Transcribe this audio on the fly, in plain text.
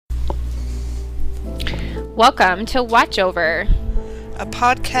Welcome to Watch Over, a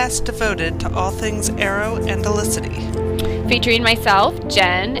podcast devoted to all things Arrow and Olicity. Featuring myself,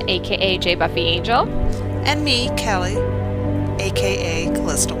 Jen, aka J Buffy Angel. And me, Kelly, aka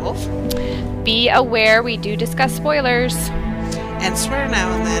Callista Wolf. Be aware we do discuss spoilers. And swear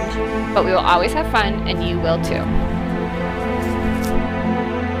now and then. But we will always have fun, and you will too.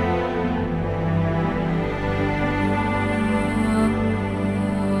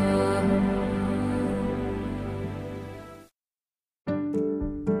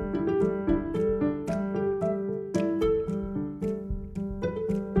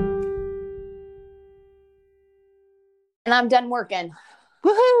 And I'm done working.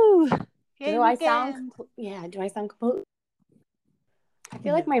 Woohoo! Do I sound complete? I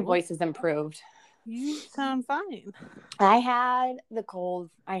feel like my voice has improved. You sound fine. I have the cold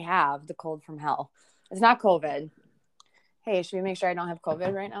from hell. It's not COVID. Hey, should we make sure I don't have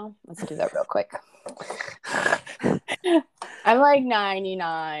COVID right now? Let's do that real quick. I'm like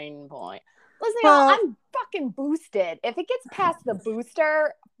 99 point. Listen, y'all, I'm fucking boosted. If it gets past the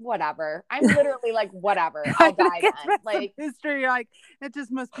booster, whatever. I'm literally like, whatever. I'll die then. Like, booster, you're like, it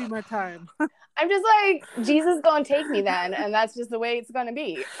just must be my time. I'm just like, Jesus gonna take me then, and that's just the way it's gonna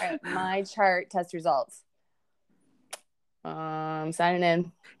be. All right, my chart test results. Signing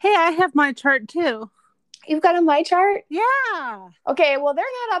in. Hey, I have my chart too. You've got a my chart? Yeah. Okay, well, they're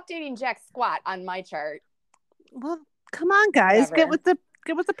not updating jack squat on my chart. Well, come on, guys. Whatever.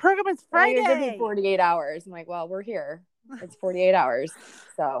 Get with the program. It's Friday. Well, you're 48 hours. I'm like, well, we're here. It's 48 hours.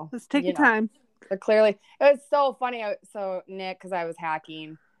 So let's take your time. But clearly, it was so funny. So Nick, because I was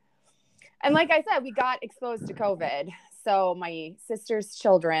hacking. And like I said, we got exposed to COVID. So my sister's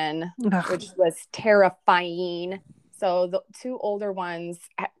children, which was terrifying. So the two older ones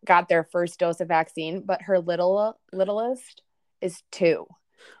got their first dose of vaccine, but her littlest is 2.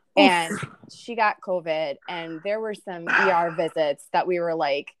 And she got COVID, and there were some ER visits that we were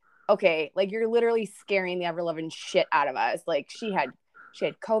like, okay, like you're literally scaring the ever-loving shit out of us. Like she had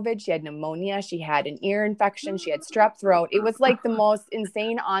COVID, she had pneumonia, she had an ear infection, she had strep throat. It was like the most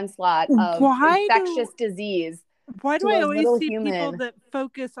insane onslaught of infectious disease. Why do I always see people that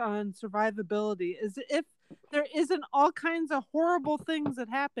focus on survivability? Is if there isn't all kinds of horrible things that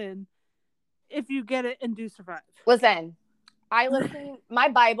happen if you get it and do survive. Listen, my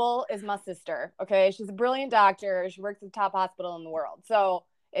Bible is my sister. Okay. She's a brilliant doctor. She works at the top hospital in the world. So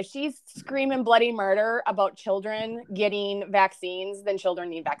if she's screaming bloody murder about children getting vaccines, then children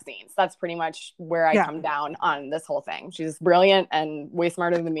need vaccines. That's pretty much where I come down on this whole thing. She's brilliant and way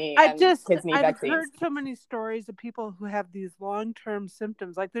smarter than me. Kids need vaccines. I've heard so many stories of people who have these long-term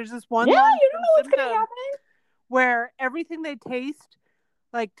symptoms. Like there's this one you don't know what's going to happen, where everything they tastes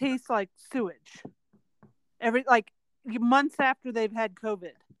like sewage. Months after they've had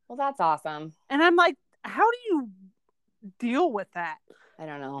COVID. Well, that's awesome. And I'm like, how do you deal with that? I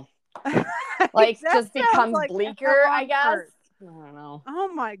don't know. Like, just becomes like bleaker, I guess. I don't know.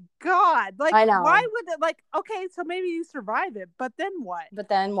 Oh my God. Like, I know. Why would it, okay, so maybe you survive it, but then what?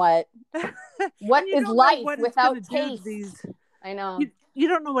 What is life without taste? I know. You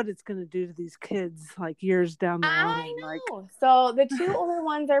don't know what it's going to do to these kids, like, years down the line. I know. So the two older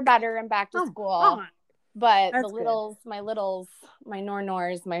ones are better and back to school. But that's my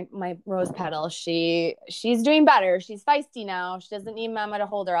Nors, my rose petal, she's doing better. She's feisty now. She doesn't need mama to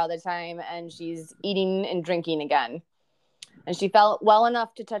hold her all the time, and she's eating and drinking again. And she felt well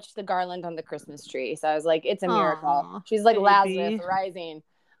enough to touch the garland on the Christmas tree. So I was like, it's a miracle. She's like Lazarus rising.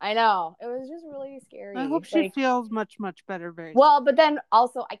 I know. It was just really scary. I hope she feels much, much better very soon. Well, but then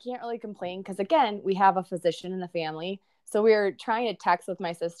also I can't really complain because, again, we have a physician in the family. So we were trying to text with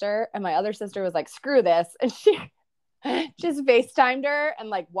my sister, and my other sister was like, screw this. And she just FaceTimed her and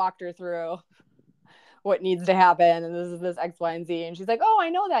like walked her through what needs to happen. And this is this X, Y, and Z. And she's like, oh, I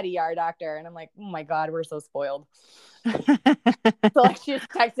know that ER doctor. And I'm like, oh my God, we're so spoiled. So like she just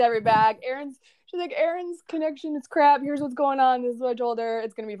texts every back. She's like, Aaron's connection is crap. Here's what's going on. This is what I told her.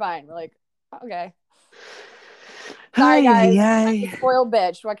 It's going to be fine. We're like, okay. Sorry, guys. I'm a spoiled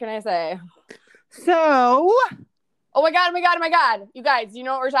bitch. What can I say? So... Oh my God. You guys, you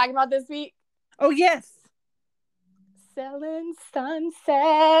know what we're talking about this week? Oh, yes. Selling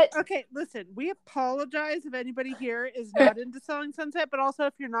Sunset. Okay, listen, we apologize if anybody here is not into Selling Sunset, but also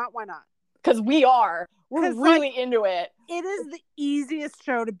if you're not, why not? Because we are. We're really into it. It is the easiest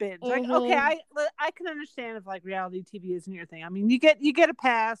show to binge. Like, okay, I can understand if like reality TV isn't your thing. I mean, you get a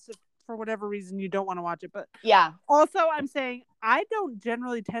pass if for whatever reason you don't want to watch it, but yeah. Also, I'm saying I don't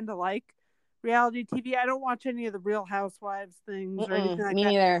generally tend to like reality TV. I don't watch any of the Real Housewives things or anything like that. Me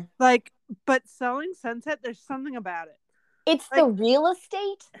neither. Like, but Selling Sunset, there's something about it. It's like, the real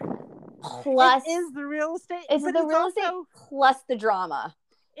estate. plus it is the real estate. It's the real estate plus the drama.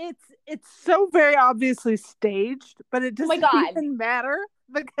 It's so very obviously staged, but it doesn't even matter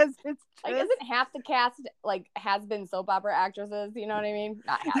because it's just... like, isn't half the cast like has been soap opera actresses? You know what I mean?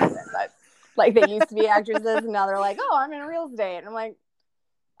 Not has been, but like they used to be actresses, and now they're like, oh, I'm in real estate. And I'm like,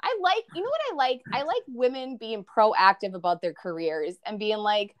 you know what I like? I like women being proactive about their careers and being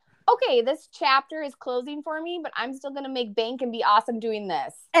like, okay, this chapter is closing for me, but I'm still going to make bank and be awesome doing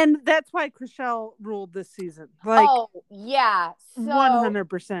this. And that's why Chrishell ruled this season. Like, oh, yeah. So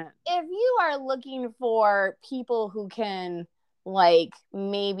 100%. If you are looking for people who can like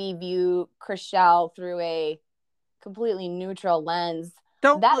maybe view Chrishell through a completely neutral lens,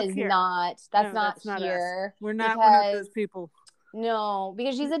 that's not here. We're not those people. No,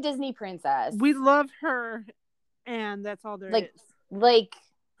 because she's a Disney princess. We love her, and that's all there is. Like,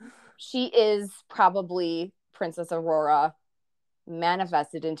 she is probably Princess Aurora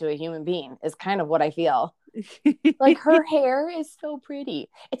manifested into a human being, is kind of what I feel. Like, her hair is so pretty.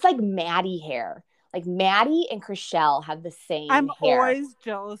 It's like Maddie hair. Like, Maddie and Chrishell have the same hair. I'm always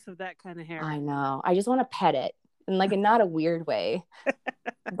jealous of that kind of hair. I know. I just want to pet it. And, like, in not a weird way,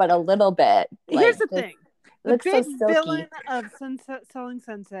 but a little bit. Here's the thing. The big so villain of Selling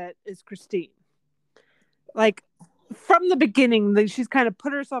Sunset is Christine. Like, from the beginning, she's kind of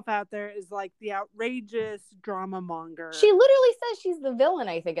put herself out there as like the outrageous drama monger. She literally says she's the villain,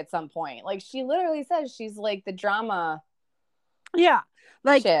 I think, at some point. Like, she literally says she's like the drama. Yeah.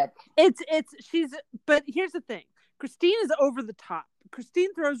 Like, chick. But here's the thing. Christine is over the top.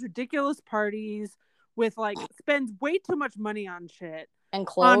 Christine throws ridiculous parties with like, spends way too much money on shit. And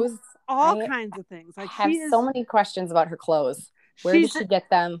clothes. All kinds of things. Like, I have so many questions about her clothes. Where did she get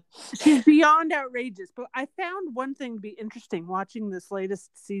them? She's beyond outrageous. But I found one thing to be interesting watching this latest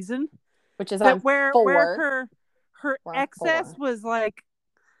season, which is where her excess was like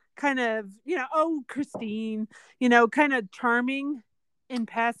kind of, Christine, kind of charming in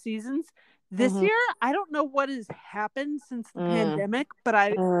past seasons. This year, I don't know what has happened since the pandemic, but I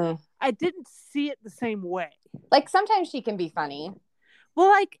didn't see it the same way. Like, sometimes she can be funny. Well,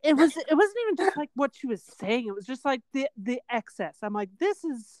 like, it wasn't even just like what she was saying. It was just like the excess. I'm like, this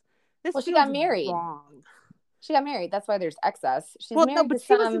she got married. Wrong. She got married. That's why there's excess. She's married but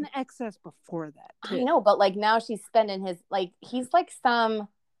she was in excess before that, too. I know, but like now she's spending he's like some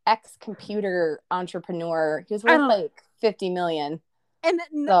ex-computer entrepreneur. He was worth like $50 million. And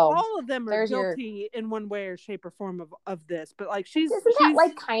all of them are guilty in one way or shape or form of this. But like, she's that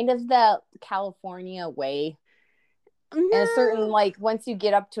like kind of the California way? No. And a certain, like, once you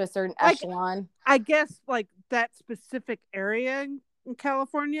get up to a certain echelon, I guess like that specific area in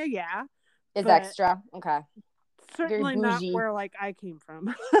California, yeah, is extra. Okay, certainly not where like I came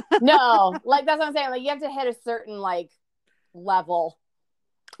from. No, like that's what I'm saying. Like, you have to hit a certain like level.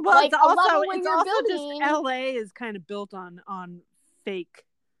 Well, like, it's also just LA is kind of built on fake.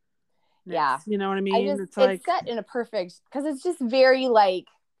 Yeah, you know what I mean. It's set in a perfect, because it's just very like.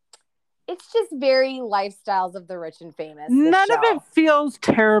 It's just very lifestyles of the rich and famous. None of it feels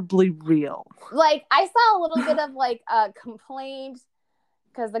terribly real. Like, I saw a little bit of like a complaint,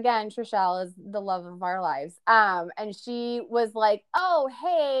 because again, Trishelle is the love of our lives. And she was like, "Oh,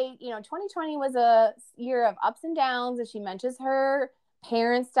 hey, 2020 was a year of ups and downs." And she mentions her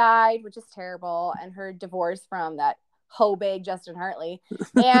parents died, which is terrible, and her divorce from that hoe bag Justin Hartley.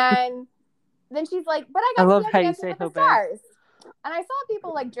 And then she's like, "But I got to Dancing with the Stars." And I saw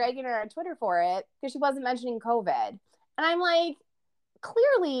people like dragging her on Twitter for it because she wasn't mentioning COVID. And I'm like,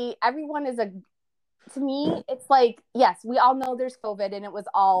 clearly everyone to me, it's like, yes, we all know there's COVID and it was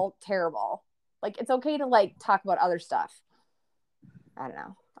all terrible. Like, it's okay to like talk about other stuff. I don't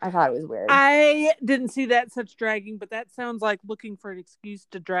know. I thought it was weird. I didn't see that such dragging, but that sounds like looking for an excuse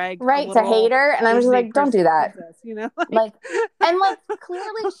to drag. Right, to hate her. And I was just like, don't do that. Like, and like,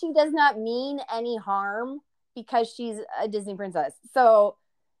 clearly she does not mean any harm, because she's a Disney princess. So,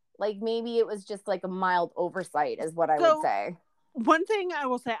 like, maybe it was just like a mild oversight is what I would say. One thing I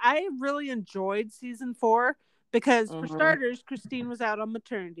will say, I really enjoyed season 4 because, for starters, Christine was out on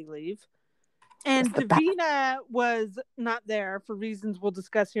maternity leave. And Davina was not there for reasons we'll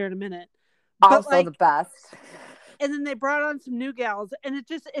discuss here in a minute. Also the best. And then they brought on some new gals, and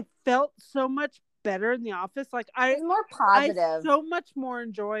it felt so much better in the office. Like, it's more positive. I so much more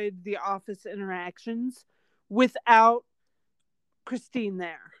enjoyed the office interactions without Christine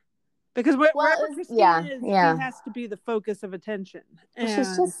there, because wherever Christine is, she has to be the focus of attention. And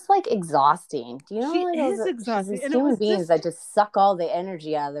she's just like exhausting. Do you know? She is exhausting. These human beings that just suck all the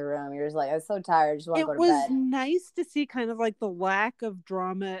energy out of the room. You're just like, I'm so tired. I just want to go to bed. It was nice to see kind of like the lack of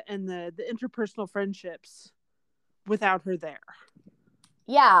drama and the interpersonal friendships without her there.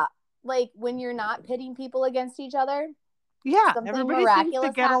 Yeah, like when you're not pitting people against each other. Yeah, something everybody seems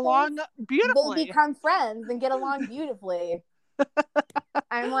to get happens, along beautifully. They become friends and get along beautifully.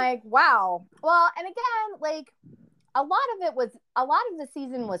 I'm like, wow. Well, and again, like a lot of the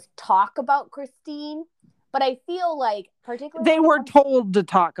season was talk about Christine, but I feel like particularly they were told to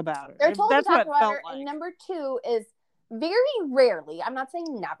talk about her. They're told That's to talk what it about her. felt like. And number 2 is very rarely, I'm not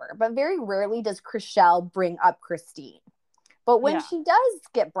saying never, but very rarely does Chrishell bring up Christine. But when she does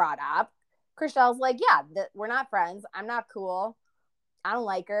get brought up, Chrishell's like, yeah, we're not friends. I'm not cool. I don't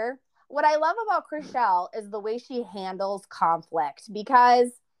like her. What I love about Chrishell is the way she handles conflict,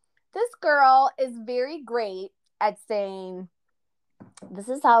 because this girl is very great at saying, this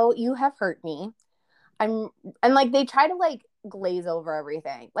is how you have hurt me. And like they try to like glaze over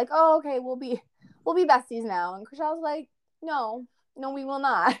everything. Like, oh, okay, we'll be besties now. And Chrishell's like, no, we will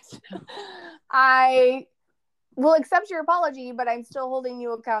not. I will accept your apology, but I'm still holding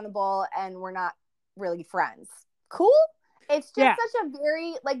you accountable and we're not really friends. Cool? It's just such a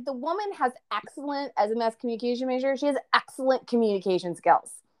very, like, the woman has excellent, as a mass communication major, she has excellent communication skills.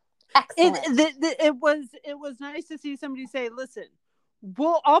 Excellent. It was nice to see somebody say, listen,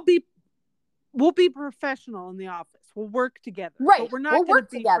 we'll be professional in the office. We'll work together. Right. But we're not going to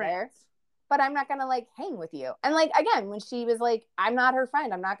be together. Friends. But I'm not going to like hang with you. And like, again, when she was like, I'm not her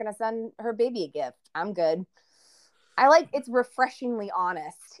friend. I'm not going to send her baby a gift. I'm good. I like, it's refreshingly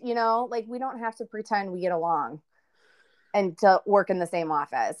honest, you know, like we don't have to pretend we get along and to work in the same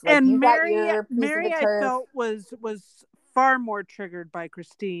office. Like, and you Mary, got your piece Mary of the turf. I felt was far more triggered by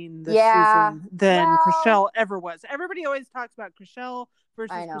Christine this season than Chrishell ever was. Everybody always talks about Chrishell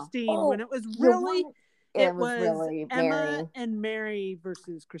versus Christine when it was really it was really Emma Mary. and Mary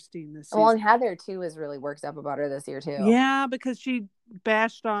versus Christine this season. Well, and Heather too was really worked up about her this year too. Yeah, because she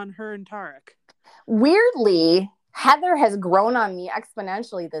bashed on her and Tarek. Weirdly, Heather has grown on me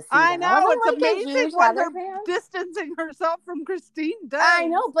exponentially this season. I know, it's like amazing what her distancing herself from Christine does. I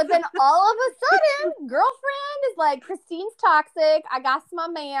know, but then all of a sudden, girlfriend is like, Christine's toxic. I got my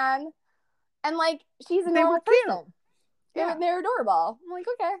man. And like, she's a normal person. Yeah. They're adorable. I'm like,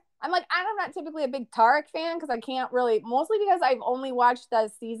 okay. I'm not typically a big Tarek fan because I can't really, mostly because I've only watched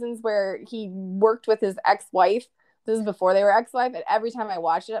the seasons where he worked with his ex-wife. This is before they were ex-wife, and every time I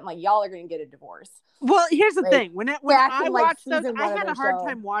watched it, I'm like, y'all are going to get a divorce. Well, here's the thing. When I watched those, I had a hard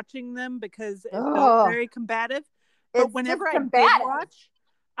time watching them because it felt very combative. But whenever I did watch,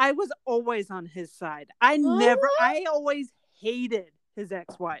 I was always on his side. I always hated his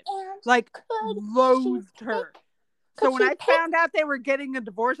ex-wife. Like, loathed her. So when I found out they were getting a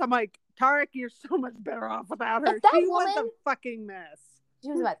divorce, I'm like, Tarek, you're so much better off without her. She was a fucking mess.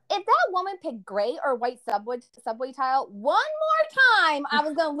 If that woman picked gray or white subway tile one more time, I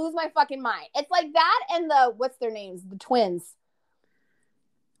was gonna lose my fucking mind. It's like that and the what's their names? The twins.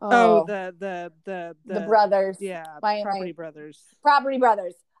 The brothers. Yeah, Property Brothers. Property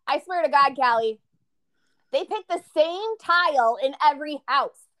Brothers. I swear to God, Callie, they picked the same tile in every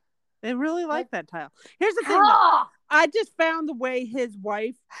house. They really like that tile. Here's the thing, though. I just found the way his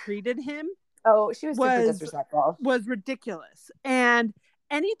wife treated him. Oh, she was super disrespectful. Was ridiculous. And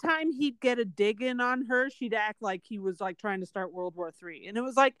anytime he'd get a dig in on her, she'd act like he was like trying to start World War III. And it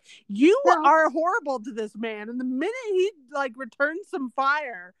was like, you are horrible to this man. And the minute he like returns some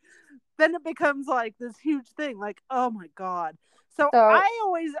fire, then it becomes like this huge thing. Like, oh my God. So I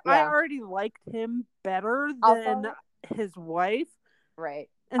already liked him better than his wife. Right.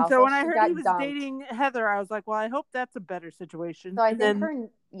 And so when I heard he was dating Heather, I was like, well, I hope that's a better situation. So I think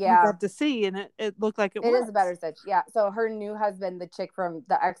we got to see, and it looked like it was. It is a better situation. Yeah. So her new husband, the chick from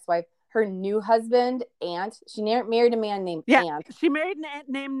the ex-wife, her new husband, Ant, she married a man named Ant. She married an Ant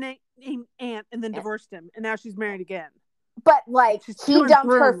named Ant and then divorced him, and now she's married again. But like, he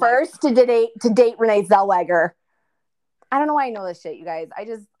dumped her first to date Renee Zellweger. I don't know why I know this shit, you guys. I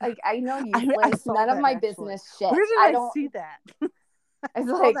just I know you. It's none of my business shit. Where did I see that? It's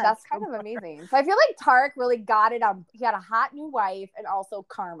like, that's kind of amazing. So I feel like Tarek really got it on. He had a hot new wife and also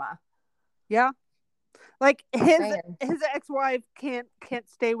karma. Yeah. Like his ex-wife can't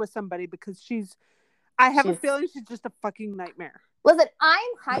stay with somebody because I have a feeling she's just a fucking nightmare. Listen, I'm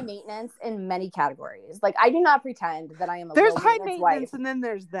high maintenance in many categories. Like, I do not pretend that I am There's high maintenance wife. And then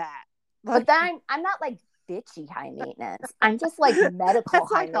there's that. But then I'm not like bitchy high maintenance. I'm just like medical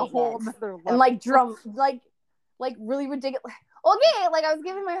high maintenance. A whole nother level. And like really ridiculous. Okay, like I was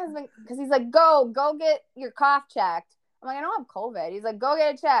giving my husband, because he's like, go get your cough checked. I'm like, I don't have COVID. He's like, go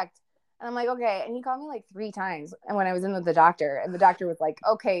get it checked. And I'm like, okay. And he called me like 3 times. And when I was in with the doctor, and the doctor was like,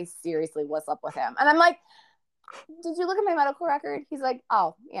 okay, seriously, what's up with him? And I'm like, did you look at my medical record? He's like,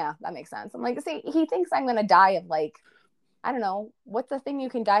 oh, yeah, that makes sense. I'm like, see, he thinks I'm going to die of like I don't know, what's the thing you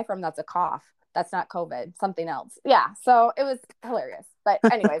can die from that's a cough? That's not COVID, something else. Yeah. So it was hilarious. But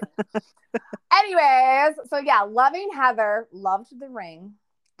anyways. So yeah, loving Heather, loved The Ring.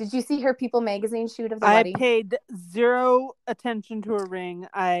 Did you see her People magazine shoot of the wedding? I paid zero attention to her ring.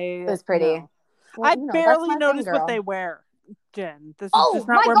 It was pretty. No. Well, I barely noticed what they wear, Jen. This is just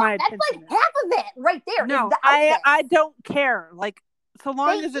not where my attention is. That's like half of it right there. No, I don't care. Like, so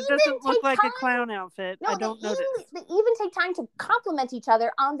long as it doesn't look like a clown outfit, I don't notice. They even take time to compliment each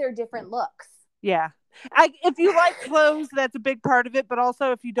other on their different looks. Yeah. If you like clothes, that's a big part of it. But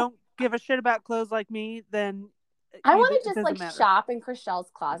also, if you don't give a shit about clothes like me, then I want to just shop in Chrishell's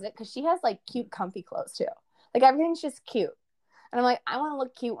closet because she has like cute, comfy clothes too. Like everything's just cute. And I'm like, I want to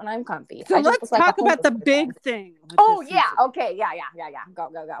look cute when I'm comfy. So let's talk about the big thing. Oh, yeah. Okay. Yeah. Go.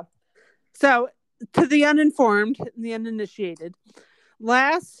 So to the uninformed and the uninitiated,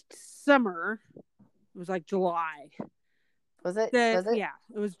 last summer, it was like July. Was it? Yeah,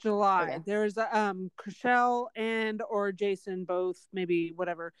 it was July. Okay. There was Chrishell or Jason, both, maybe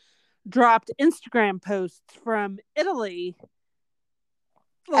whatever, dropped Instagram posts from Italy.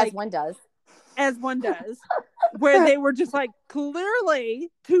 As one does. Where they were just like clearly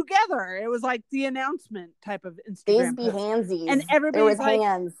together. It was like the announcement type of Instagram. These be handsies. And everybody was like,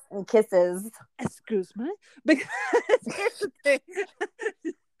 hands and kisses. Excuse me. Because here's the thing.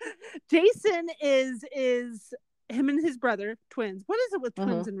 Jason is him and his brother, twins. What is it with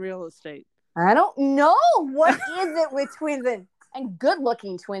twins in real estate? I don't know. What is it with twins and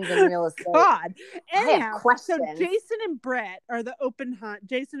good-looking twins in real estate? God. Anyhow, I have questions. So Jason and Brett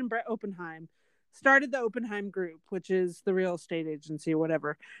Oppenheim started the Oppenheim Group, which is the real estate agency or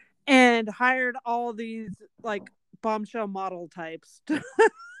whatever, and hired all these like bombshell model types to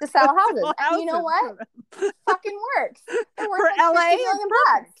sell houses. And you know what? Fucking works. It works for like LA. $50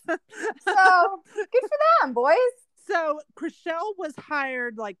 million. So good for them, boys. So Chrishell was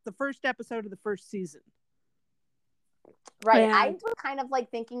hired like the first episode of the first season. Right. And I was kind of like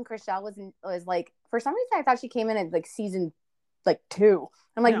thinking Chrishell was like, for some reason I thought she came in at like season like 2.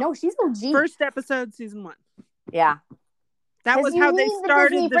 I'm like, no, she's OG. First episode, season 1. Yeah. That was how they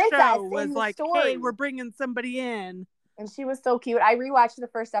started the show. Was like, hey, we're bringing somebody in. And she was so cute. I rewatched the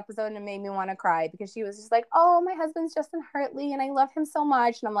first episode and it made me want to cry because she was just like, oh, my husband's Justin Hartley and I love him so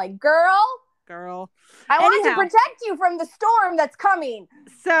much. And I'm like, girl. I want to protect you from the storm that's coming.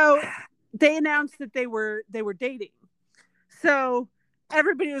 So they announced that they were dating. So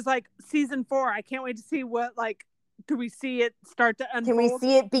everybody was like, season 4, I can't wait to see what, like, do we see it start to unfold? Can we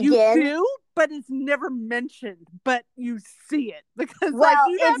see it begin? You do, but it's never mentioned, but you see it. Because like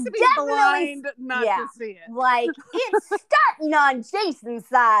you have to be blind not to see it. Like, it's starting on Jason's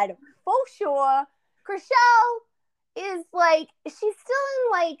side for sure. Chrishell is like, she's still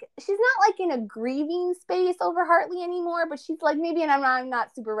in like, she's not like in a grieving space over Hartley anymore, but she's like, maybe I'm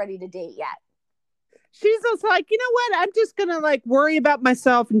not super ready to date yet. She's just like, you know what? I'm just gonna like worry about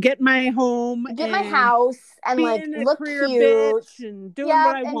myself and get my home, get my house, and like look cute and doing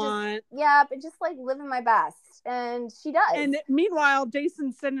what I want. And just like living my best. And she does. And meanwhile,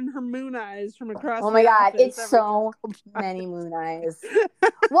 Jason's sending her moon eyes from across. Oh my God, it's so many moon eyes.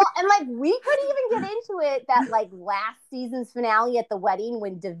 Well, and like we could even get into it that like last season's finale at the wedding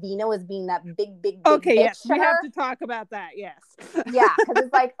when Davina was being that big okay, bitch yes, we her. have to talk about that. Yes. Yeah, because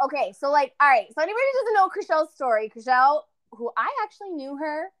it's like, okay, so like, all right, so anybody who doesn't know Chrishell's story, Chrishell, who I actually knew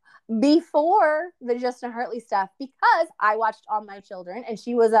her before the Justin Hartley stuff because I watched All My Children and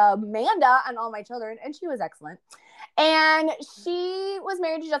she was Amanda on All My Children and she was excellent. And she was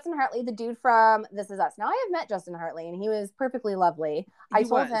married to Justin Hartley, the dude from This Is Us. Now I have met Justin Hartley and he was perfectly lovely. I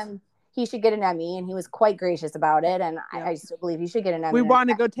told him he should get an Emmy and he was quite gracious about it. And I still believe he should get an Emmy. We want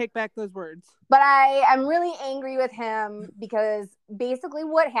to go take back those words. But I am really angry with him because basically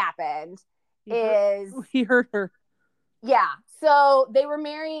what happened is he hurt her. Yeah. So they were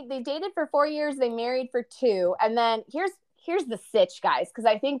married. They dated for 4 years. They married for 2. And then here's the sitch, guys. Because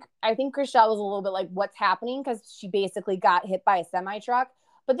I think Chrishell was a little bit like, what's happening? Because she basically got hit by a semi-truck.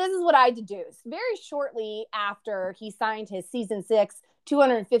 But this is what I deduced. Very shortly after he signed his season 6,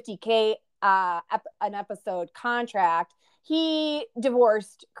 $250K an episode contract, he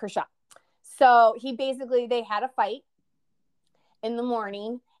divorced Chrishell. So they had a fight in the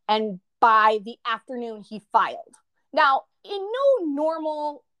morning. And by the afternoon, he filed. Now, in no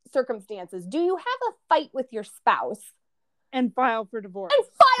normal circumstances, do you have a fight with your spouse and file for divorce?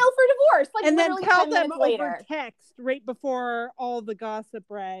 Like, and then tell them over text right before all the gossip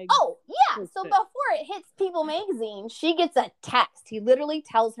rags. Oh, yeah. So before it hits People magazine, she gets a text. He literally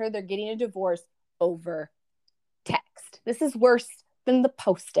tells her they're getting a divorce over text. This is worse than the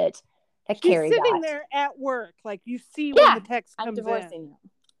Post-it that She's carry sitting that. there at work. Like you see when the text comes I'm divorcing in. you.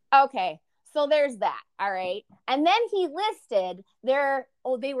 Okay. So there's that. All right. And then he listed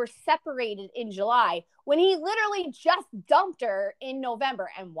they were separated in July when he literally just dumped her in November.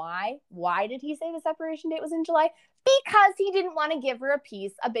 And why? Why did he say the separation date was in July? Because he didn't want to give her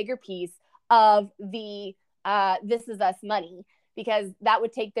a bigger piece of the This Is Us money, because that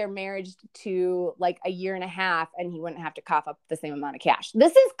would take their marriage to like a year and a half and he wouldn't have to cough up the same amount of cash.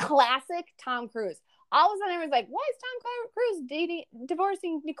 This is classic Tom Cruise. All of a sudden, everyone's like, why is Tom Cruise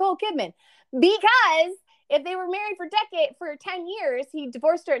divorcing Nicole Kidman? Because if they were married for 10 years, he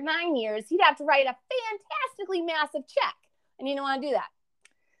divorced her at 9 years, he'd have to write a fantastically massive check. And he didn't want to do that.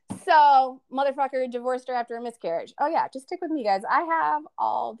 So, motherfucker divorced her after a miscarriage. Oh, yeah, just stick with me, guys. I have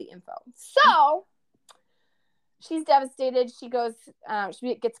all the info. So, she's devastated. She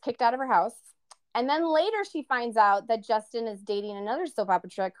gets kicked out of her house. And then later she finds out that Justin is dating another soap opera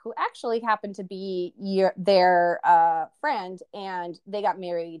chick who actually happened to be their friend, and they got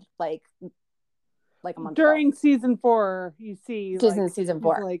married like a month during ago. season 4. You see, season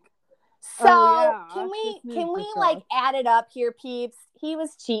 4. Like, so can we like add it up here, peeps? He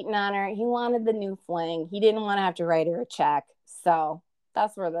was cheating on her. He wanted the new fling. He didn't want to have to write her a check. So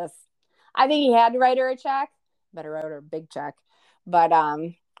that's where I think he had to write her a check. Better write her a big check, but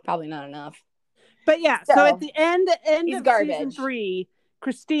probably not enough. But yeah, so at the end of garbage. season 3,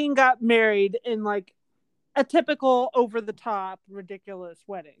 Christine got married in like a typical over-the-top ridiculous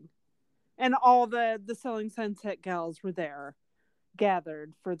wedding, and all the Selling Sunset gals were there,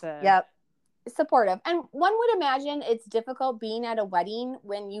 gathered for the supportive. And one would imagine it's difficult being at a wedding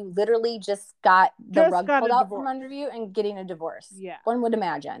when you literally just got the rug pulled out from under you and getting a divorce. Yeah, one would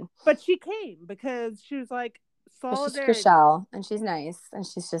imagine. But she came because she was like solidarity. She's Chrishell, and she's nice, and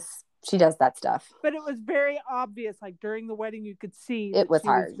she does that stuff. But it was very obvious, like during the wedding, you could see it was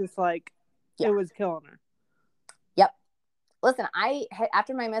hard. Just like it was killing her. Yep. Listen,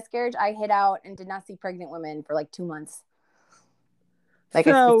 after my miscarriage, I hid out and did not see pregnant women for like 2 months. Like,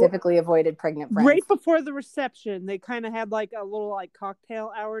 I specifically avoided pregnant friends. Right before the reception, they kind of had like a little like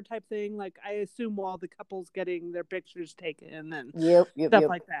cocktail hour type thing. Like, I assume while the couple's getting their pictures taken and stuff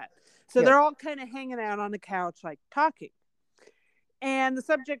like that. So they're all kind of hanging out on the couch, like talking. And the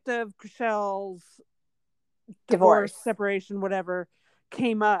subject of Chrishell's divorce, separation, whatever,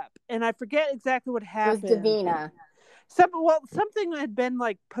 came up. And I forget exactly what happened. It was Davina. Something had been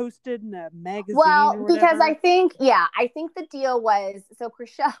like posted in a magazine. Well, because I think the deal was, so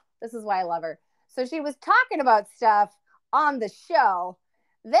Chrishell, this is why I love her. So she was talking about stuff on the show.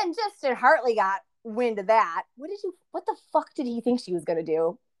 Then Justin Hartley got wind of that. What the fuck did he think she was going to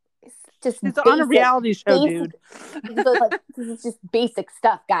do? It's on a reality show, dude. This is just basic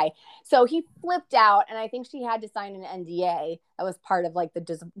stuff, guy. So he flipped out, and I think she had to sign an NDA that was part of like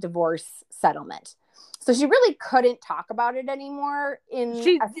the divorce settlement. So she really couldn't talk about it anymore a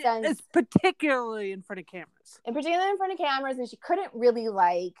sense. Particularly in front of cameras. And she couldn't really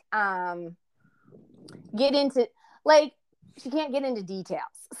like get into, like, she can't get into details.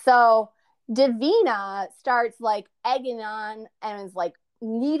 So Davina starts like egging on and is like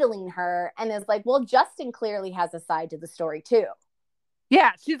needling her and is like, well, Justin clearly has a side to the story too.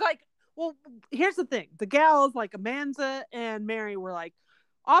 Yeah, she's like, well, here's the thing. The gals like Amanda and Mary were like,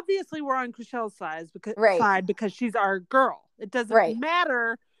 obviously we're on Chrishell's side because she's our girl. It doesn't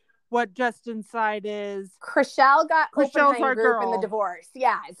matter what Justin's side is. Chrishell got Oppenheim group in the divorce.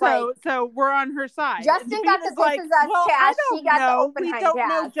 Yeah. So we're on her side. Justin got the This Is Us cash. She got the Oppenheim cash. We don't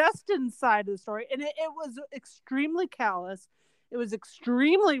know Justin's side of the story. And it was extremely callous. It was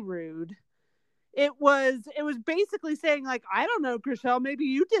extremely rude. It was basically saying, like, I don't know, Chrishell, maybe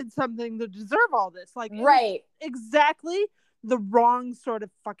you did something to deserve all this. Like, exactly the wrong sort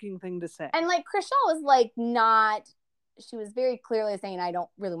of fucking thing to say. And like, Chrishell was like, she was very clearly saying, I don't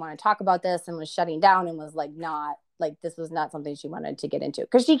really want to talk about this, and was shutting down and was like, this was not something she wanted to get into.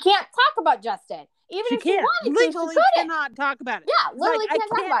 Because she can't talk about Justin. Even if she wanted to, she couldn't. Cannot talk about it. Yeah, literally can't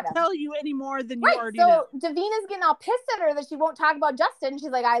talk about it. I can't tell you any more than you already know. So Davina's getting all pissed at her that she won't talk about Justin. She's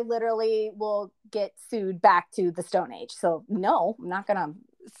like, I literally will get sued back to the Stone Age. So no, I'm not gonna.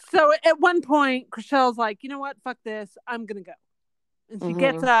 So at one point, Chrishell's like, you know what? Fuck this. I'm gonna go. And she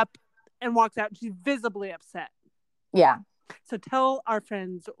gets up and walks out. She's visibly upset. Yeah. So tell our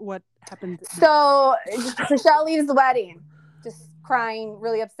friends what happened. So Chrishell leaves the wedding, just crying,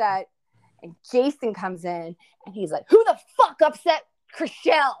 really upset. And Jason comes in and he's like, who the fuck upset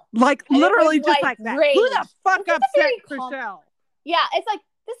Chrishell? Like, literally just like that. Rage. Who the fuck upset Chrishell? Yeah, it's like,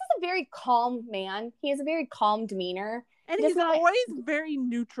 this is a very calm man. He has a very calm demeanor. And he's always very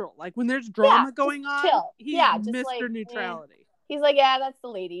neutral. Like, when there's drama going on, chill. he's Mr. Neutrality. He's like, yeah, that's the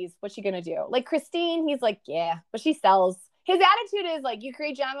ladies. What's she gonna do? Like Christine, he's like, yeah, but she sells. His attitude is like, you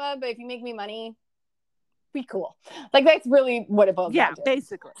create drama, but if you make me money, be cool. Like that's really what it boils down to. Yeah,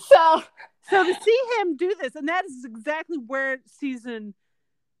 basically. So to see him do this, and that is exactly where season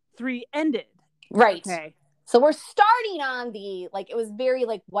 3 ended. Right. Okay. So we're starting on the, like, it was very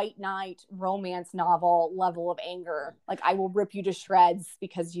like White Knight romance novel level of anger. Like, I will rip you to shreds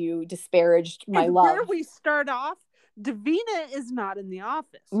because you disparaged my love. Where we start off, Davina is not in the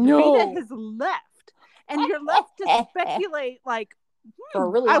office. No. Davina has left. And you're left to speculate, like, For a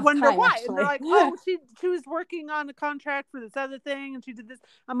really I long wonder time, why. actually. And they're like, oh, she was working on a contract for this other thing, and she did this.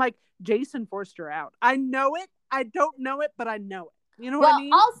 I'm like, Jason forced her out. I know it. I don't know it, but I know it. You know what I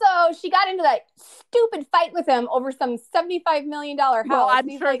mean? Also, she got into that stupid fight with him over some $75 million house. Well, I'm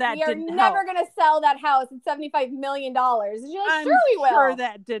He's sure like, that we are didn't never help. going to sell that house at $75 million. And you're like, I'm sure we will. sure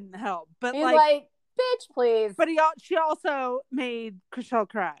that didn't help. But he's like, bitch, please. But she also made Chriselle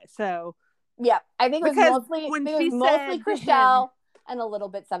cry. So yeah, I think it was mostly Chriselle and a little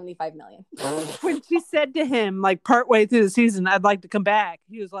bit $75 million. When she said to him, like partway through the season, I'd like to come back.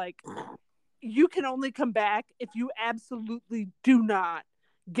 He was like, you can only come back if you absolutely do not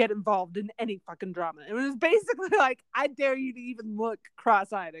get involved in any fucking drama. It was basically like, I dare you to even look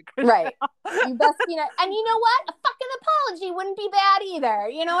cross-eyed at Chriselle. Right. You best, and you know what? A fucking apology wouldn't be bad either.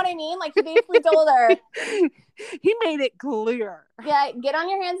 You know what I mean? Like, he basically told her. He made it clear. Yeah, get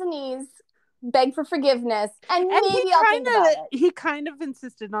on your hands and knees, beg for forgiveness, and maybe I'll think about it. He kind of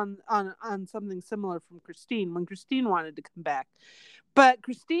insisted on something similar from Christine when Christine wanted to come back. But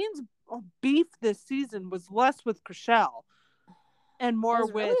Christine's beef this season was less with Chriselle and more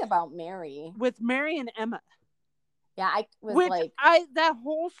with really about Mary. With Mary and Emma. Yeah, I was that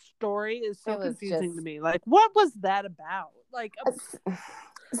whole story is so confusing to me. Like, what was that about? Like,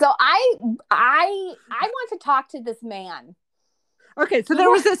 so I want to talk to this man. Okay, so there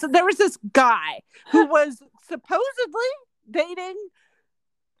was this guy who was supposedly dating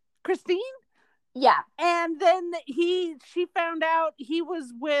Christine. Yeah. And then she found out he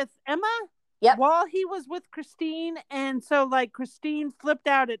was with Emma. Yep. While he was with Christine. And so like Christine flipped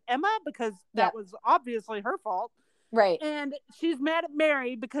out at Emma because that was obviously her fault. Right. And she's mad at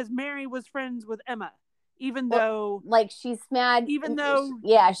Mary because Mary was friends with Emma. Even though she's mad. Even though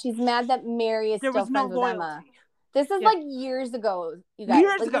she's mad that Mary is still friends with Emma. This is like years ago, you guys.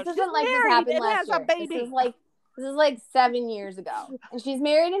 Years ago. This isn't like this happened last year. This is like 7 years ago. And she's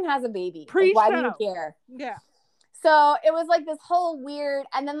married and has a baby. Like, why do you care? Yeah. So it was like this whole weird,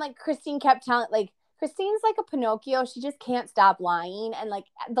 and then like Christine kept telling, like, Christine's like a Pinocchio. She just can't stop lying. And like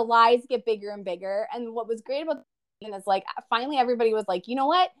the lies get bigger and bigger. And what was great about and it's like finally everybody was like, you know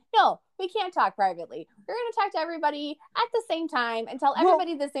what? No, we can't talk privately. We're going to talk to everybody at the same time and tell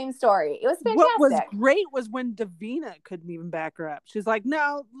everybody the same story. It was fantastic. What was great was when Davina couldn't even back her up. She's like,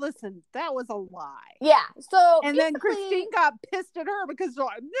 no, listen, that was a lie. Yeah. So and then Christine got pissed at her because there's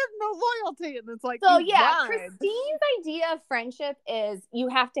no loyalty. And it's like, so yeah, Christine's idea of friendship is you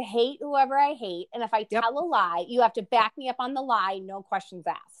have to hate whoever I hate. And if I tell a lie, you have to back me up on the lie. No questions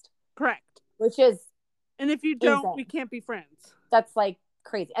asked. Correct. Which is, and if you don't, we can't be friends. That's like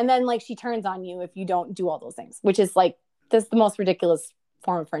crazy. And then like she turns on you if you don't do all those things, which is like this is the most ridiculous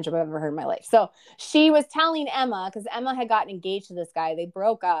form of friendship I've ever heard in my life. So she was telling Emma, because Emma had gotten engaged to this guy. They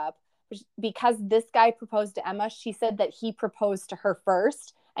broke up because this guy proposed to Emma. She said that he proposed to her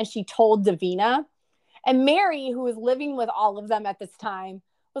first, and she told Davina. And Mary, who was living with all of them at this time,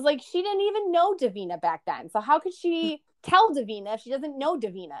 was like, she didn't even know Davina back then. So how could she tell Davina if she doesn't know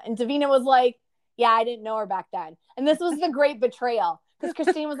Davina? And Davina was like, yeah, I didn't know her back then. And this was the great betrayal. Because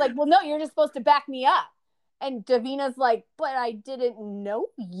Christine was like, well, no, you're just supposed to back me up. And Davina's like, but I didn't know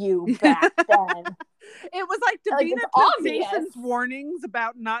you back then. It was like Davina took Jason's warnings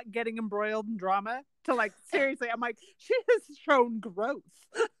about not getting embroiled in drama to like, seriously, I'm like, she has shown growth.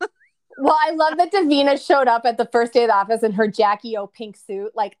 Well, I love that Davina showed up at the first day of the office in her Jackie O pink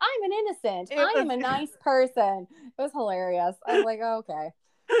suit. Like, I'm an innocent. I am a nice person. It was hilarious. I was like, oh, okay.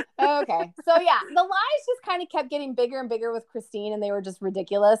 Okay. So yeah, the lies just kind of kept getting bigger and bigger with Christine, and they were just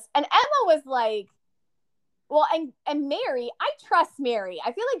ridiculous. And Emma was like, well, and Mary, I trust Mary.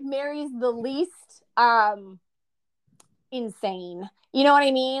 I feel like Mary's the least insane. You know what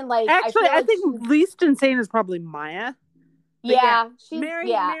I mean? Like, actually, I think least insane is probably Maya. But yeah,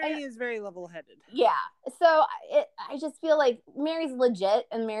 Mary is very level-headed. Yeah. So I just feel like Mary's legit,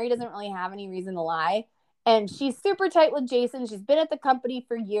 and Mary doesn't really have any reason to lie. And she's super tight with Jason. She's been at the company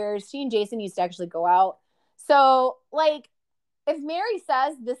for years. She and Jason used to actually go out. So, like, if Mary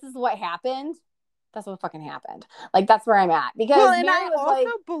says this is what happened, that's what fucking happened. Like, that's where I'm at. Because Mary was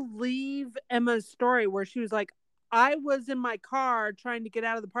also believe Emma's story where she was like, I was in my car trying to get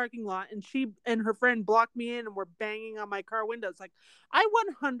out of the parking lot, and she and her friend blocked me in and were banging on my car windows. Like, I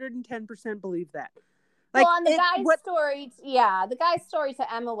 110% believe that. Like, well, and the guy's story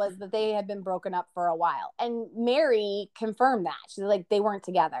to Emma was that they had been broken up for a while, and Mary confirmed that. She's like, they weren't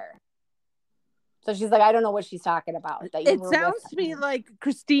together. So she's like, I don't know what she's talking about. It sounds to me like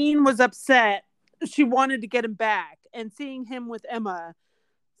Christine was upset. She wanted to get him back, and seeing him with Emma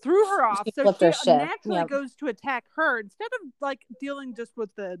threw her off. So she naturally goes to attack her instead of like dealing just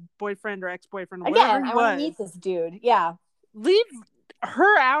with the boyfriend or ex-boyfriend. Again, I want to meet this dude. Yeah. Leave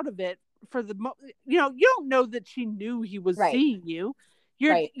her out of it for the you don't know that she knew he was seeing you.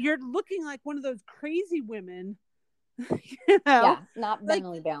 You're looking like one of those crazy women. Yeah, not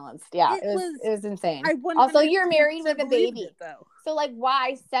mentally balanced. Yeah, it was insane. Also, you're married with a baby, though. So like,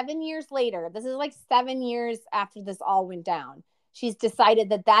 why 7 years later? This is like 7 years after this all went down. She's decided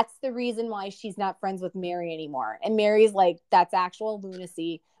that that's the reason why she's not friends with Mary anymore. And Mary's like, that's actual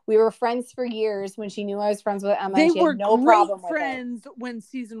lunacy. We were friends for years when she knew I was friends with Emma. They and she were had no problem with friends when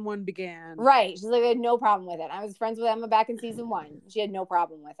season 1 began. Right. She's like, I had no problem with it. I was friends with Emma back in season 1. She had no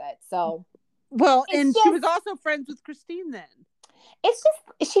problem with it. So. Well, and she was also friends with Christine then.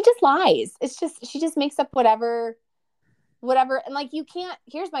 She just lies. She just makes up whatever. And like,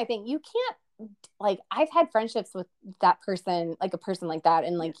 here's my thing. You can't, like, I've had friendships with that person, like a person like that.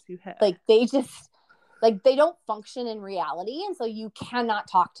 And like, like they just, like, they don't function in reality. And so you cannot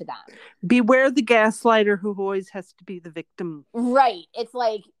talk to them. Beware the gaslighter who always has to be the victim. Right. It's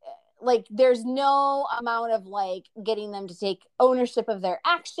like there's no amount of like getting them to take ownership of their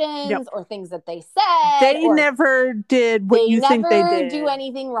actions or things that they said. They never did what you think they did. They never do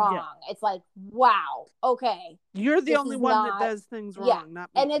anything wrong. Yeah. It's like, wow, okay. You're the only one that does things wrong, not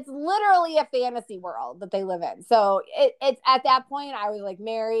me. And it's literally a fantasy world that they live in. So it's at that point, I was like,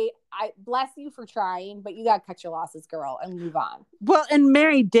 Mary, I bless you for trying, but you got to cut your losses, girl, and move on. Well, and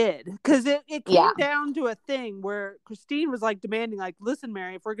Mary did, because it came down to a thing where Christine was like demanding, like, listen,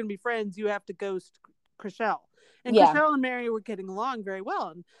 Mary, if we're going to be friends, you have to ghost Chrishell. And Chrishell and Mary were getting along very well.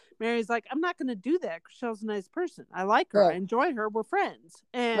 And Mary's like, I'm not going to do that. Chrishell's a nice person. I like her. Right. I enjoy her. We're friends.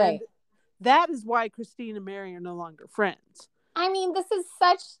 And that is why Christine and Mary are no longer friends. I mean,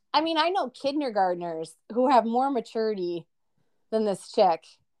 I know kindergartners who have more maturity than this chick.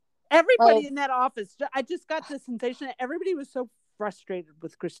 Everybody in that office, I just got the sensation that everybody was so frustrated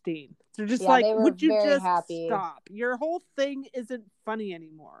with Christine. They're just like, would you just stop? Your whole thing isn't funny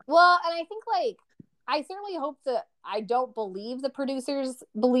anymore. Well, and I think like, I certainly hope that I don't believe the producers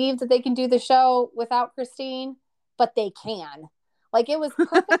believe that they can do the show without Christine, but they can. Like, it was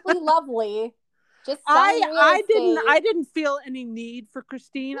perfectly lovely. Just I didn't feel any need for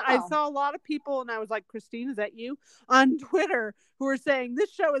Christine. No. I saw a lot of people, and I was like, Christine, is that you? On Twitter, who were saying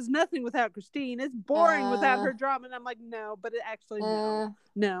this show is nothing without Christine. It's boring without her drama. And I'm like, no, but it actually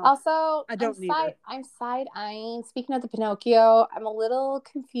no. Also, I don't need her. I'm side-eyeing. Speaking of the Pinocchio, I'm a little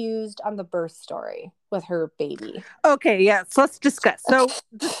confused on the birth story with her baby. Okay, yes, let's discuss. So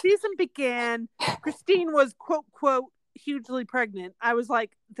the season began. Christine was quote hugely pregnant. I was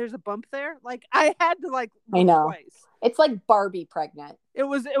like, there's a bump there. Like, I had to like I know twice. It's like Barbie pregnant. It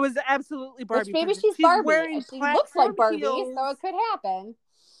was absolutely Barbie. Which maybe she's Barbie. She looks like Barbie, heels, so it could happen.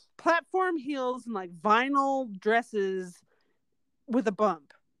 Platform heels and like vinyl dresses with a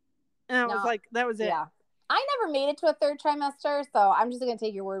bump. And I was like, that was it. Yeah. I never made it to a third trimester, so I'm just going to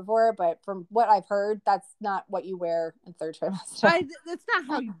take your word for it. But from what I've heard, that's not what you wear in third trimester. That's not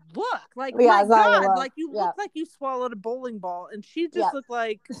how you look. Like, my God, like you look like you swallowed a bowling ball, and she just looked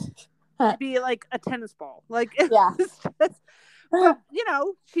like be like a tennis ball. Like, but, you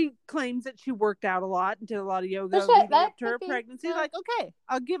know, she claims that she worked out a lot and did a lot of yoga leading up to her pregnancy. Like, okay,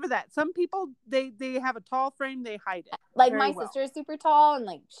 I'll give her that. Some people, they have a tall frame, they hide it. Like, my sister is super tall, and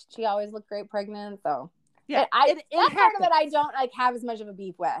like she always looked great pregnant, so. Yeah, that part of it I don't like have as much of a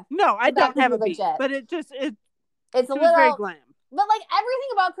beef with. No, I don't have a beef, but it's a little very glam. But like everything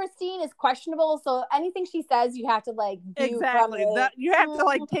about Christine is questionable, so anything she says, you have to like view from it. You have to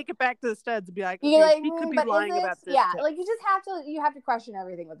like take it back to the studs and be like, okay, she could be lying about this. Yeah, like you have to question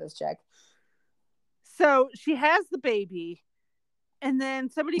everything with this chick. So she has the baby, and then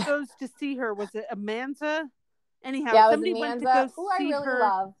somebody goes to see her. Was it Amanza? Anyhow, somebody went to go see her.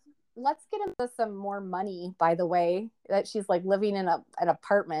 Love. Let's get into some more money, by the way, that she's like living in an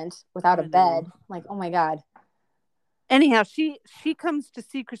apartment without a bed. Like, oh my God. Anyhow, she comes to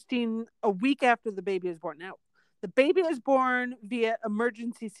see Christine a week after the baby is born. Now, the baby is born via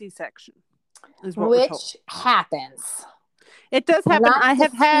emergency C-section, which happens. It does happen. I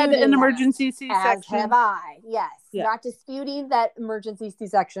have had an emergency C-section. As have I. Yes. Yeah. Not disputing that emergency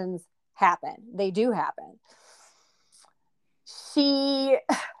C-sections happen. They do happen.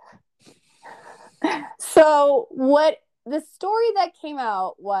 So what the story that came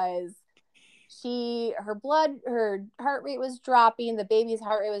out was her heart rate was dropping, the baby's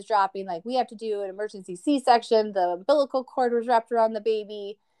heart rate was dropping, like we have to do an emergency C-section, the umbilical cord was wrapped around the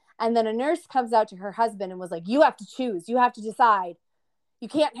baby, and then a nurse comes out to her husband and was like, you have to choose, you have to decide, we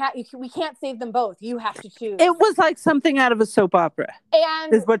can't save them both, you have to choose. It was like something out of a soap opera,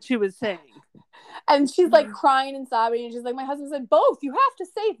 and is what she was saying. And she's like crying and sobbing, and she's like, my husband said both, you have to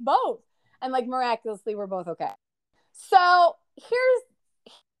save both, and like miraculously we're both okay. So here's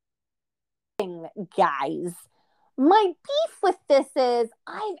guys, my beef with this is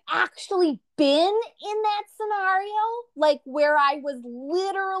I've actually been in that scenario, like where I was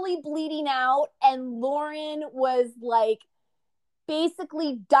literally bleeding out and Lauren was like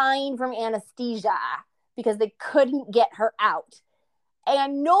basically dying from anesthesia because they couldn't get her out.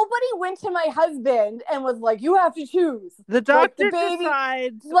 And nobody went to my husband and was like, you have to choose. The doctor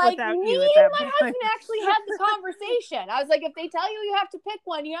decides like without me you and my husband actually had the conversation. I was like, if they tell you have to pick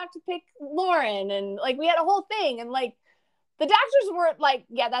one, you have to pick Lauren. And like, we had a whole thing. And like, the doctors weren't like,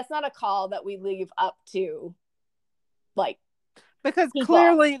 yeah, that's not a call that we leave up to like, because people.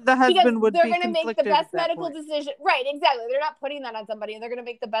 Clearly the husband would be conflicted. They're going to make the best medical decision. Right, exactly. They're not putting that on somebody. They're going to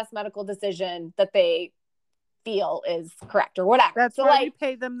make the best medical decision that they feel is correct or whatever. That's so why like, we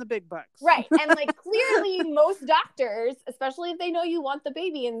pay them the big bucks. Right. And like clearly most doctors, especially if they know you want the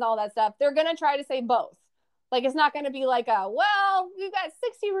baby and all that stuff, they're going to try to say both. Like it's not going to be like well, we've got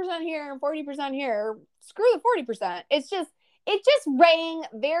 60% here and 40% here. Screw the 40%. It just rang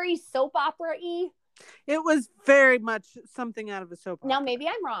very soap opera-y. It was very much something out of a soap opera. Now, maybe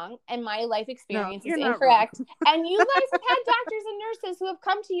I'm wrong, and my life experience is incorrect. And you guys have had doctors and nurses who have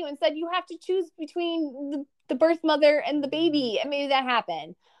come to you and said you have to choose between the birth mother and the baby, and maybe that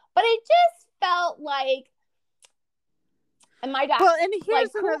happened. But it just felt like, and my doctor, well, and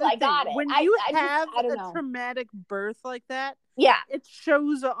here's like, another cool, thing. I got it. When you have a traumatic birth like that, yeah, it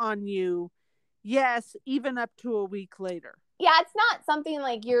shows on you. Yes, even up to a week later. Yeah, it's not something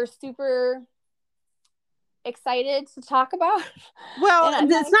like you're super excited to talk about. Well,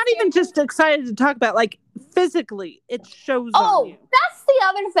 it's not even just excited to talk about, like physically it shows on you. That's the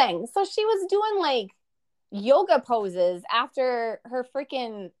other thing. So she was doing like yoga poses after her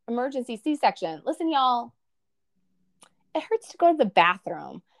freaking emergency C-section. Listen, y'all, it hurts to go to the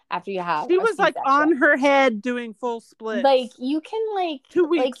bathroom after you have she was like on her head doing full splits. Like you can like 2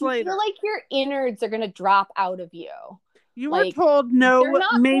 weeks later feel like your innards are gonna drop out of you. You were told no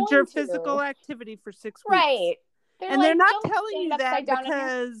major physical activity for 6 weeks. Right. They're not telling you that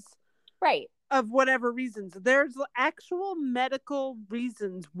because of whatever reasons. There's actual medical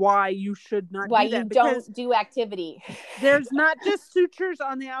reasons why you should not do that. Why you don't do activity. There's not just sutures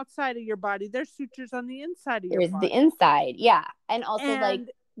on the outside of your body. There's sutures on the inside of your body. There's the inside, yeah. And also like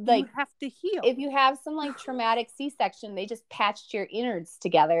you have to heal. If you have some like traumatic C-section, they just patched your innards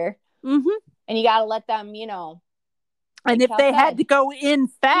together. Mm-hmm. And you got to let them, and if they had to go in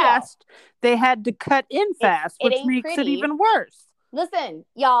fast, they had to cut in fast, which makes it even worse. Listen,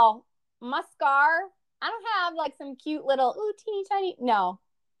 y'all, my scar, I don't have like some cute little, teeny tiny. No,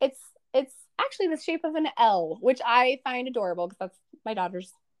 it's actually the shape of an L, which I find adorable because that's my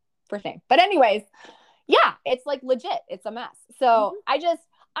daughter's first name. But anyways, yeah, it's like legit. It's a mess. So I'm just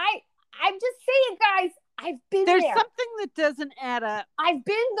saying, guys, I've been there. There's something that doesn't add up. I've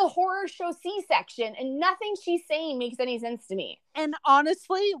been the horror show C-section, and nothing she's saying makes any sense to me. And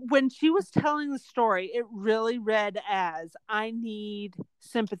honestly, when she was telling the story, it really read as, I need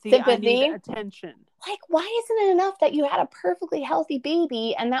sympathy. I need attention. Like, why isn't it enough that you had a perfectly healthy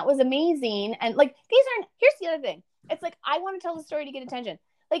baby, and that was amazing? And like, here's the other thing. It's like, I want to tell the story to get attention.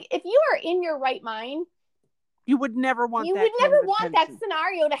 Like, if you are in your right mind, you would never want that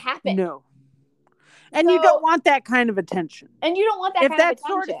scenario to happen. No. And you don't want that kind of attention. And you don't want that kind of attention. If that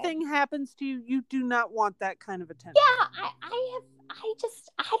sort of thing happens to you, you do not want that kind of attention. Yeah,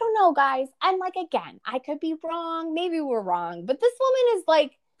 I don't know, guys. And like, again, I could be wrong. Maybe we're wrong. But this woman is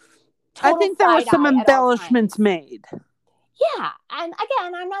like, I think there were some embellishments made. Yeah. And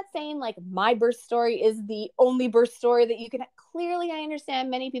again, I'm not saying like my birth story is the only birth story that you can. Clearly, I understand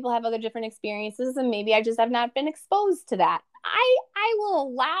many people have other different experiences, and maybe I just have not been exposed to that. I will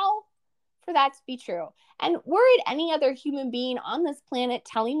allow for that to be true. And were it any other human being on this planet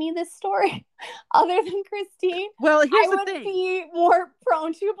telling me this story other than Christine, well, here's the thing. I would be more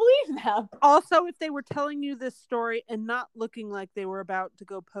prone to believe them. Also, if they were telling you this story and not looking like they were about to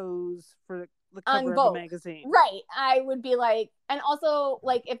go pose for the cover of a magazine. Right. I would be like, and also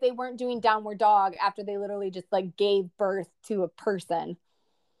like if they weren't doing downward dog after they literally just like gave birth to a person.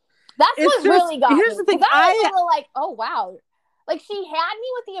 That's what really got me. Here's the thing. I was a little like, oh wow. Like, she had me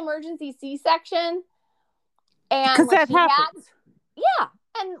with the emergency C-section. And because like, that happens. Yeah.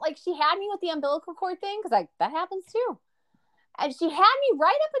 And like, she had me with the umbilical cord thing, because like, that happens too. And she had me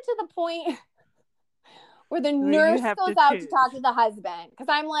right up until the point where the nurse goes out to talk to the husband. Because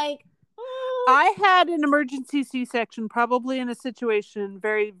I'm like, I had an emergency C-section, probably in a situation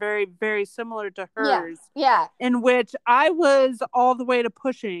very, very, very similar to hers. Yeah. In which I was all the way to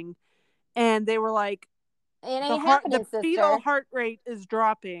pushing, and they were like, the fetal heart rate is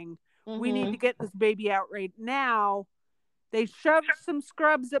dropping. Mm-hmm. We need to get this baby out right now. They shoved some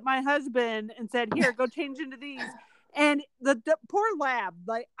scrubs at my husband and said, here, go change into these. And the poor lab,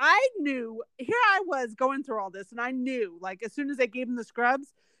 like, I knew, here I was going through all this, and I knew, like, as soon as they gave him the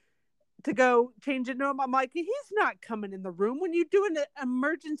scrubs to go change into him, I'm like, he's not coming in the room. When you do an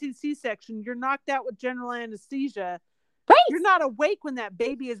emergency C-section, you're knocked out with general anesthesia. Right. You're not awake when that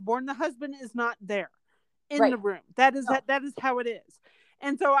baby is born. The husband is not there in the room. That is how it is.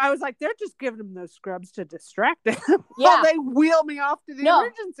 And so I was like, they're just giving him those scrubs to distract him while they wheel me off to the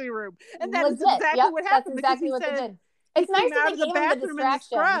emergency room. And that is exactly what happened. That's exactly what they did. It's nice that they gave him the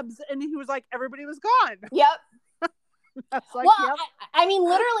distraction. Scrubs, and he was like, everybody was gone. Yep. Like, well, yep. I mean,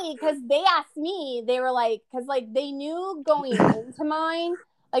 literally, because they asked me, they were like, because like they knew going into mine,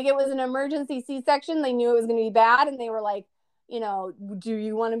 like it was an emergency C-section. They knew it was going to be bad. And they were like, you know, do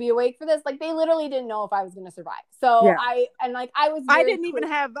you want to be awake for this? Like, they literally didn't know if I was going to survive. So I didn't even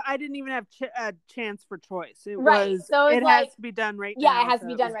have a chance for choice. It was, so it has to be done right now. Yeah, it has to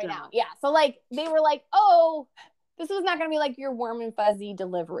be done right now. Yeah. So like, they were like, oh, this was not going to be like your warm and fuzzy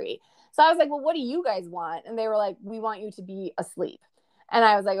delivery. So I was like, well, what do you guys want? And they were like, we want you to be asleep. And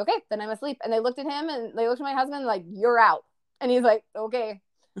I was like, okay, then I'm asleep. And they looked at him and they looked at my husband like, you're out. And he's like, okay.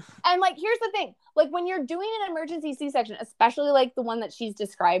 And like, here's the thing, like when you're doing an emergency C-section, especially like the one that she's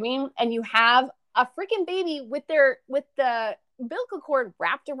describing, and you have a freaking baby with the umbilical cord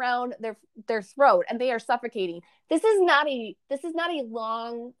wrapped around their throat and they are suffocating. This is not a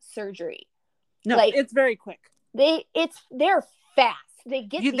long surgery. No, like, it's very quick. They're fast. They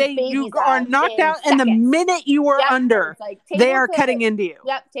get these babies you are knocked out, and the minute you are under, like, they are cutting into you.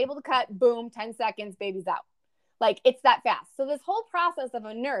 Yep, table to cut, boom, 10 seconds, baby's out. Like, it's that fast. So this whole process of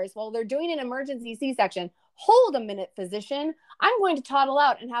a nurse, while they're doing an emergency C-section, hold a minute, physician. I'm going to toddle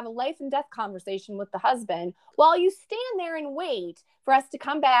out and have a life and death conversation with the husband while you stand there and wait for us to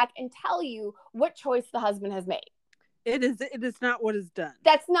come back and tell you what choice the husband has made. It is not what is done.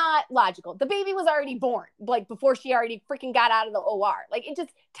 That's not logical. The baby was already born, like before she already freaking got out of the OR. Like, it just,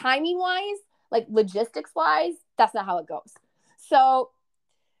 timing wise, like logistics wise, that's not how it goes. So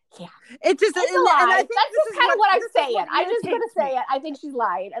yeah, it's a lie. That's just kind of what I'm saying. I'm just gonna say it. I think she's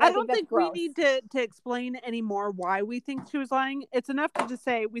lied. And I don't think we need to explain anymore why we think she was lying. It's enough to just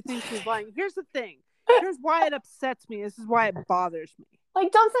say we think she's lying. Here's the thing. Here's why it upsets me. This is why it bothers me. Like,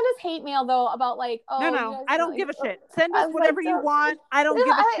 don't send us hate mail though about like, oh no, I don't give a shit. Send us whatever you want. I don't give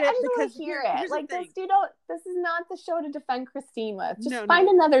a shit. I just because hear it. Like, this is not the show to defend Christine with. Just find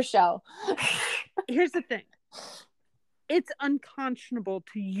another show. Here's the thing. It's unconscionable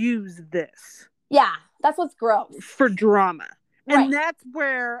to use this. Yeah, that's what's gross. For drama. And that's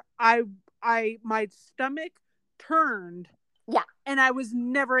where my stomach turned. Yeah. And I was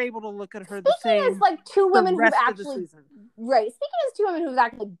never able to look at her the same. Speaking as like two women who've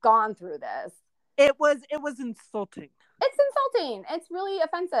actually gone through this. It was insulting. It's insulting. It's really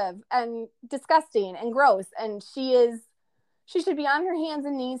offensive and disgusting and gross. And she should be on her hands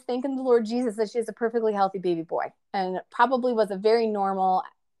and knees thanking the Lord Jesus that she has a perfectly healthy baby boy, and probably was a very normal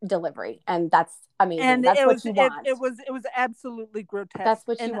delivery. And that's amazing. And that's what you want. It was absolutely grotesque. That's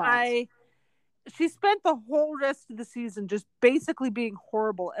what you want. She spent the whole rest of the season just basically being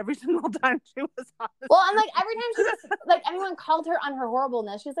horrible every single time she was on. Well, and like every time she was like, everyone called her on her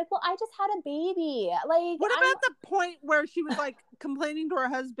horribleness. She was like, "Well, I just had a baby." Like, what about the point where she was like complaining to her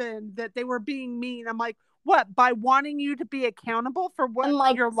husband that they were being mean? I'm like, what? By wanting you to be accountable for what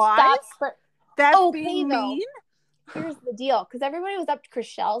like, your lies? That's being mean. Here's the deal, because everybody was up to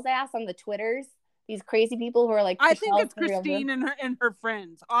Chrishell's ass on the Twitters. These crazy people who are like, I think it's Christine and her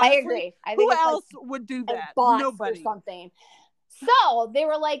friends. Honestly, I agree. I think who else would do that? Nobody. Or something. So they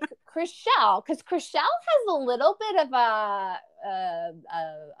were like, Chrishell, because Chrishell has a little bit of a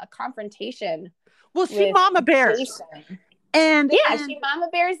confrontation. Well, she mama bears. Jason. And she mama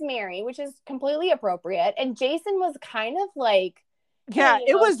bears Mary, which is completely appropriate. And Jason was kind of like, yeah,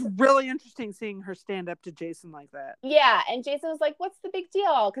 it was really interesting seeing her stand up to Jason like that. Yeah, and Jason was like, what's the big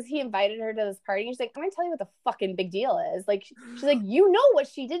deal? Because he invited her to this party. And she's like, I'm going to tell you what the fucking big deal is. Like, she's like, you know what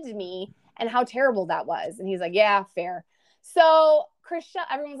she did to me and how terrible that was. And he's like, yeah, fair. So Chrishell,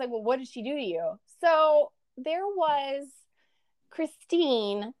 everyone's like, well, what did she do to you? So there was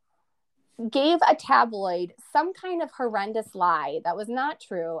Christine gave a tabloid some kind of horrendous lie that was not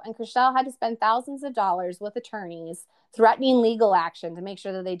true, and Chrishell had to spend thousands of dollars with attorneys threatening legal action to make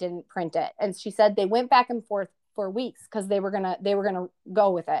sure that they didn't print it. And she said they went back and forth for weeks because they were gonna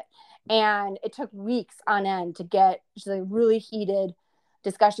go with it, and it took weeks on end to get really heated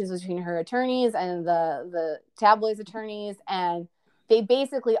discussions between her attorneys and the tabloid's attorneys, and they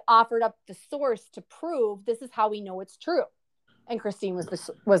basically offered up the source to prove this is how we know it's true, and Christine was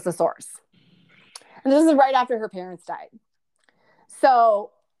the source. And this is right after her parents died.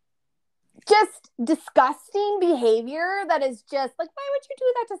 So just disgusting behavior that is just like, why would you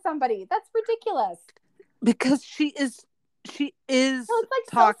do that to somebody? That's ridiculous. Because she is it's like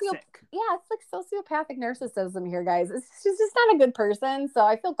toxic. It's like sociopathic narcissism here, guys. She's just not a good person. So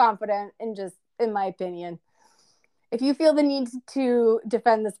I feel confident in my opinion. If you feel the need to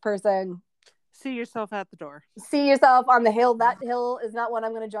defend this person, see yourself at the door. See yourself on the hill. That hill is not one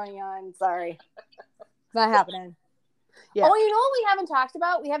I'm going to join you on. Sorry. It's not happening. Yeah. Oh, you know what we haven't talked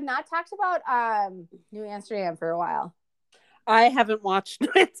about? We have not talked about New Amsterdam for a while. I haven't watched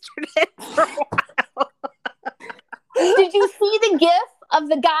New Amsterdam for a while. Did you see the gif of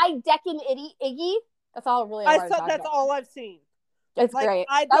the guy decking Iggy? That's all really I saw. That's all I've seen. It's great.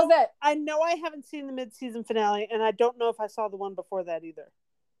 That was it. I know I haven't seen the mid-season finale, and I don't know if I saw the one before that either.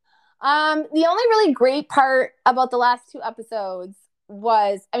 The only really great part about the last two episodes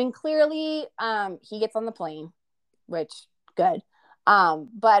was, I mean, clearly, he gets on the plane, which good.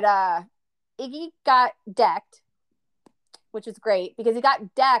 But Iggy got decked, which is great because he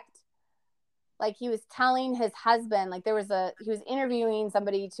got decked. Like he was telling his husband, like he was interviewing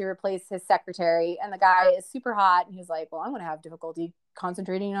somebody to replace his secretary, and the guy is super hot, and he's like, well, I'm going to have difficulty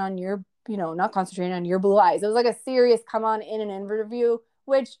concentrating on your, not concentrating on your blue eyes. It was like a serious come on in an interview,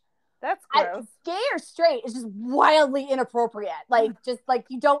 which that's gross. Gay or straight is just wildly inappropriate. Like, just like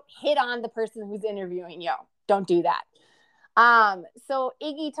you don't hit on the person who's interviewing you. Don't do that. So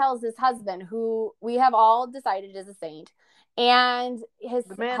Iggy tells his husband, who we have all decided is a saint, and his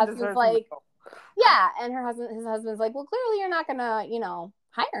husband's like, yeah, and his husband's like, well, clearly you're not gonna,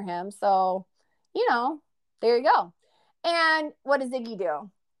 hire him, so, there you go. And what does Iggy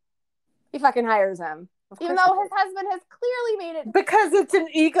do? He fucking hires him, even though his husband has clearly made it because it's an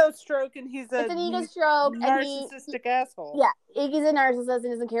ego stroke, and he's an ego stroke, narcissistic asshole. Yeah, Iggy's a narcissist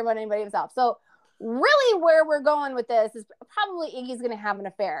and doesn't care about anybody himself. So really, where we're going with this is probably Iggy's going to have an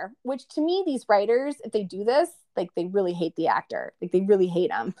affair. Which to me, these writers, if they do this, like they really hate the actor, like they really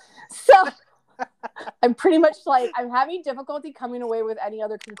hate him. So. I'm pretty much like, I'm having difficulty coming away with any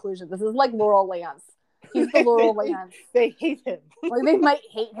other conclusion. This is like Laurel Lance. He's the Laurel Lance. They hate him. Like they might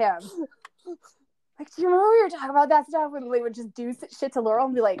hate him. Like, do you remember we were talking about that stuff when they would just do shit to Laurel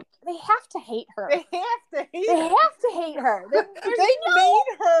and be like, they have to hate her. They have to hate her. They made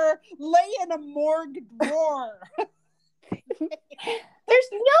her lay in a morgue drawer. There's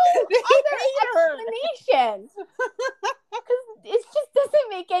no other explanation. Because it just doesn't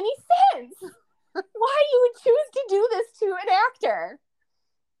make any sense. Why you would choose to do this to an actor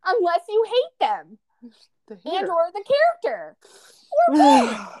unless you hate them and or the character or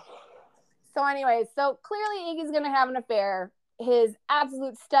both. So anyway, so clearly Iggy's going to have an affair. His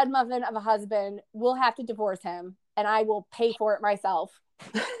absolute stud muffin of a husband will have to divorce him, and I will pay for it myself.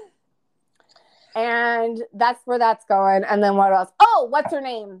 And that's where that's going. And then what else? Oh, what's her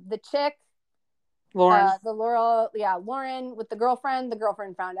name? The chick. Lauren. Lauren with the girlfriend. The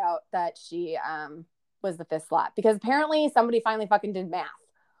girlfriend found out that she was the fifth slot because apparently somebody finally fucking did math.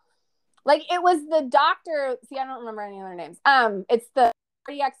 Like it was the doctor. See, I don't remember any other names. It's the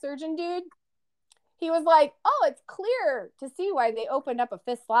cardiac surgeon dude. He was like, "Oh, it's clear to see why they opened up a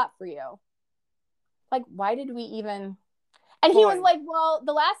fifth slot for you." Like, why did we even? And he was like, "Well,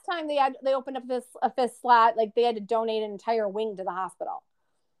 the last time they opened up a fifth slot, like they had to donate an entire wing to the hospital."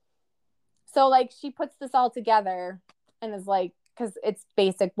 So like she puts this all together and is like, because it's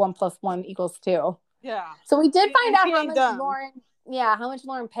basic 1 + 1 = 2. Yeah. So we did find out how much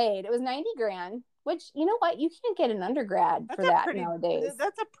Lauren paid. It was $90,000, which you know what? You can't get an undergrad for that nowadays.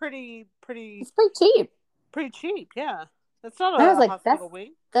 That's a pretty. It's pretty cheap. Pretty cheap, yeah. That's not a hospital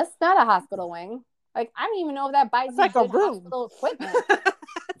wing. That's not a hospital wing. Like I don't even know if that buys like a room. Hospital equipment.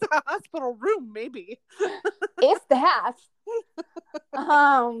 It's a hospital room, maybe. If that.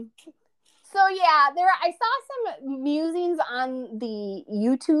 So yeah, I saw some musings on the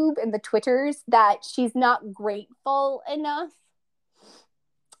YouTube and the Twitters that she's not grateful enough.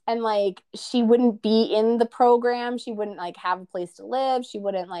 And like she wouldn't be in the program. She wouldn't like have a place to live. She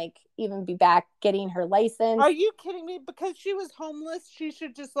wouldn't like even be back getting her license. Are you kidding me? Because she was homeless, she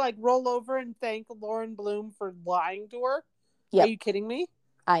should just like roll over and thank Lauren Bloom for lying to her. Yep. Are you kidding me?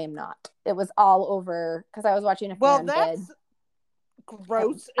 I am not. It was all over because I was watching a fan bid.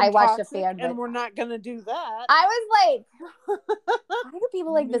 Gross. I watched a fan bid, and we're not gonna do that. I was like, why do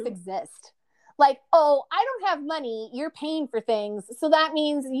people like this exist? Like, oh, I don't have money. You're paying for things, so that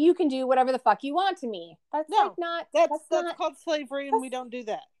means you can do whatever the fuck you want to me. That's that's called slavery, and we don't do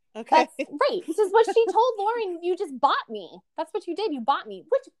that. Okay, that's right. This is what she told Lauren. You just bought me. That's what you did. You bought me.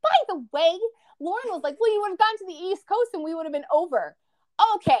 Which, by the way, Lauren was like, well, you would have gone to the East Coast, and we would have been over.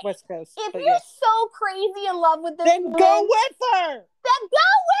 Okay. West Coast. If you're so crazy in love with this then woman, go with her. Then go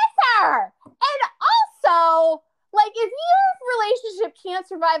with her. And also, like, if your relationship can't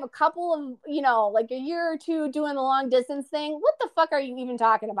survive a couple of, like a year or two doing the long distance thing, what the fuck are you even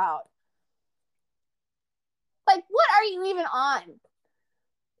talking about? Like, what are you even on?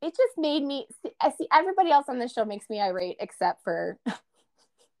 It just made me, I see everybody else on this show makes me irate except for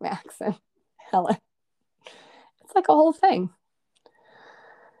Max and Helen. It's like a whole thing.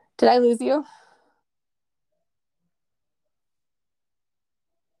 Did I lose you?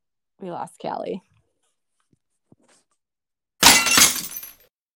 We lost Callie.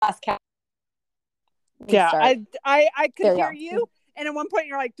 Yeah, I could hear you. And at one point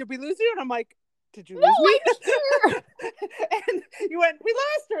you're like, did we lose you? And I'm like, did you lose me? And you went, we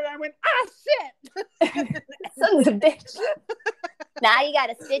lost her. And I went, shit. Son's a bitch. Now you got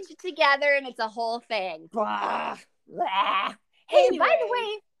to stitch it together and it's a whole thing. Blah. Blah. Hey, anyway. By the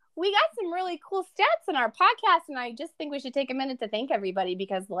way, we got some really cool stats in our podcast, and I just think we should take a minute to thank everybody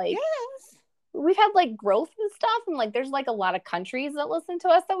because, like, we've had, like, growth and stuff, and, like, there's, like, a lot of countries that listen to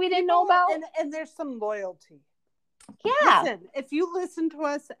us that we didn't know about. And there's some loyalty. Yeah. Listen, if you listen to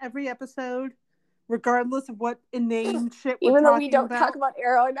us every episode, regardless of what inane shit we're even though we don't about, talk about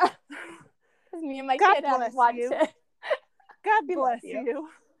Arrow enough, because me and my kid haven't watched it. God bless you.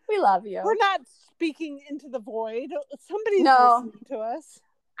 We love you. We're not speaking into the void. Somebody's listening to us.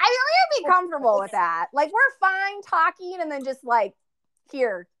 I mean, we're gonna be comfortable with that. Like, we're fine talking and then just like,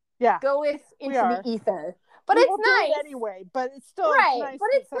 here, go into the ether. But it's nice do it anyway. But it's still nice. But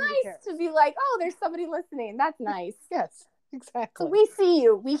it's nice to be like, oh, there's somebody listening. That's nice. Yes, exactly. So we see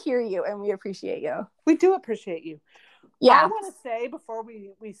you, we hear you, and we appreciate you. We do appreciate you. Yeah. I want to say before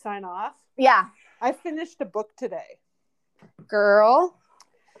we sign off. Yeah. I finished a book today. Girl.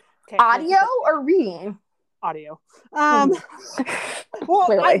 Okay, audio or reading? Audio. Well,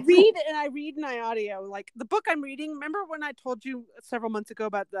 clearly. I read and I audio. Like the book I'm reading, remember when I told you several months ago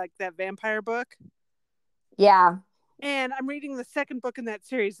about like that vampire book? Yeah. And I'm reading the second book in that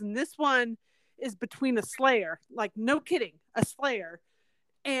series, and this one is between a slayer, like no kidding, a slayer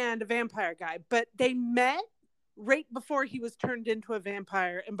and a vampire guy. But they met right before he was turned into a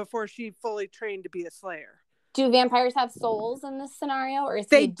vampire and before she fully trained to be a slayer. Do vampires have souls in this scenario, or is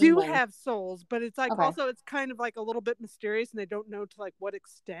they do have souls, but it's like also it's kind of like a little bit mysterious, and they don't know to like what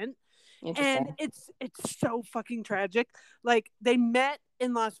extent. And it's so fucking tragic. Like they met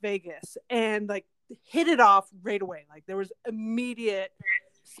in Las Vegas and like hit it off right away. Like there was immediate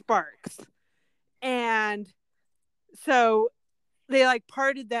sparks, and so they like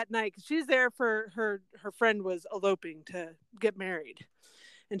partied that night because she's there for her friend was eloping to get married,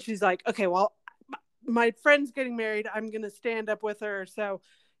 and she's like, okay, well, my friend's getting married. I'm going to stand up with her. So,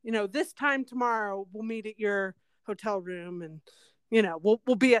 this time tomorrow we'll meet at your hotel room and,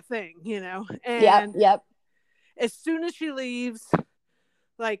 we'll be a thing, and yep. As soon as she leaves,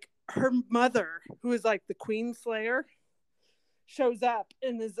 like her mother, who is like the Queen Slayer, shows up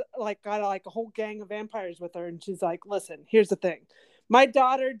and is like, got like a whole gang of vampires with her. And she's like, listen, here's the thing. My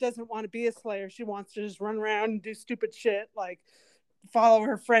daughter doesn't want to be a Slayer. She wants to just run around and do stupid shit. Like, follow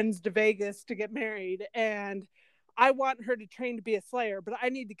her friends to Vegas to get married, and I want her to train to be a slayer, but I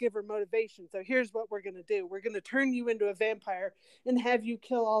need to give her motivation. So here's what we're going to do. We're going to turn you into a vampire and have you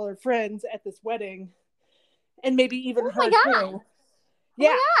kill all her friends at this wedding, and maybe even her too.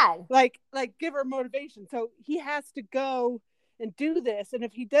 Yeah. Like give her motivation. So he has to go and do this, and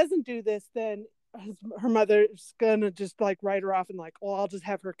if he doesn't do this, then her mother's going to just like write her off and like, well, I'll just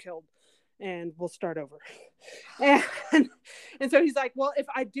have her killed and we'll start over. And so he's like, well, if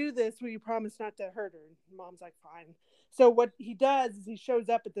I do this, will you promise not to hurt her? And Mom's like, fine. So what he does is he shows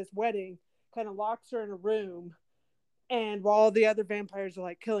up at this wedding, kind of locks her in a room, and while the other vampires are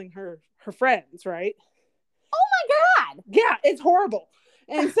like killing her friends, right? Oh my God. Yeah, it's horrible.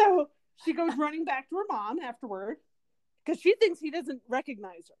 And so she goes running back to her mom afterward because she thinks he doesn't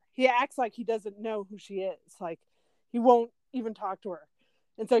recognize her. He acts like he doesn't know who she is. Like he won't even talk to her.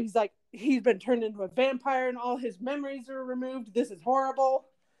 And so he's like, he's been turned into a vampire and all his memories are removed. This is horrible.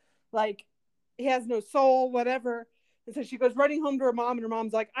 Like, he has no soul, whatever. And so she goes running home to her mom, and her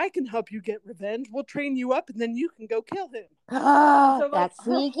mom's like, I can help you get revenge. We'll train you up, and then you can go kill him. So, that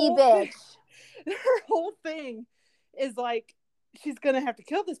sneaky bitch. Her whole thing is like, she's going to have to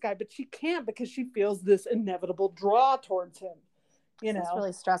kill this guy, but she can't because she feels this inevitable draw towards him. You know? It's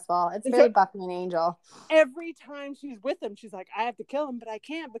really stressful. It's very Buffy and Angel. Every time she's with him, she's like, I have to kill him, but I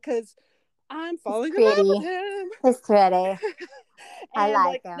can't because I'm falling in love with him. He's pretty. I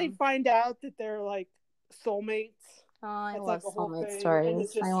like him. They find out that they're like soulmates. Oh, I love like soulmate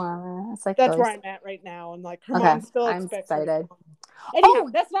stories. I love it. It's like that's where I'm at right now, and like her mom still expects. I'm excited. Anyhow,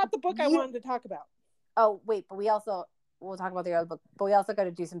 that's not the book I wanted to talk about. Oh wait, but we'll talk about the other book. But we also got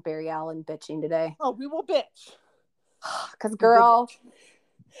to do some Barry Allen bitching today. Oh, we will bitch. Because girl,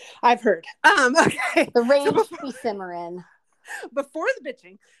 I've heard. Okay, the rain should be simmering. Before the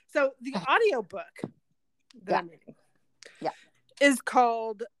bitching, so the audiobook that I'm reading, is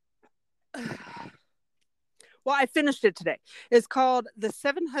called. Well, I finished it today. It's called The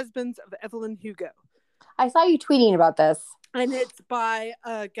Seven Husbands of Evelyn Hugo. I saw you tweeting about this. And it's by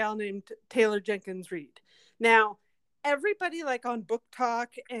a gal named Taylor Jenkins Reid. Now, everybody like on Book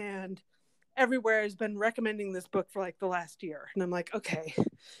Talk and everywhere has been recommending this book for like the last year. And I'm like, okay,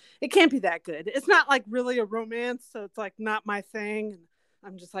 it can't be that good. It's not like really a romance, so it's like not my thing. And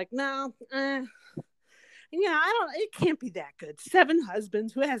I'm just like, no, it can't be that good. 7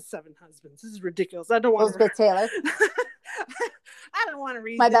 husbands. Who has 7 husbands? This is ridiculous. I don't want Elizabeth Taylor. I don't want to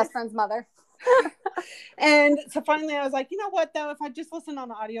read my best friend's mother. And so finally I was like, you know what though, if I just listen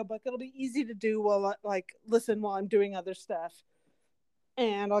on an audiobook, it'll be easy to do while listen while I'm doing other stuff.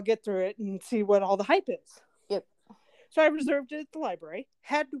 And I'll get through it and see what all the hype is. Yep. So I reserved it at the library.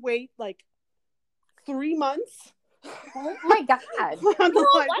 Had to wait like 3 months. Oh my God. Why don't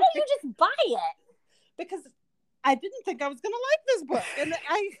you just buy it? Because I didn't think I was going to like this book.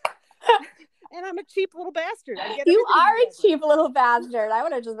 And I'm a cheap little bastard. You are a cheap little bastard. I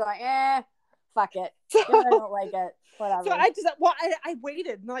would have just been like, fuck it. I don't like it. Whatever. So I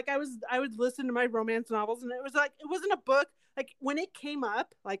waited. Like I would listen to my romance novels, and it was like, it wasn't a book. Like when it came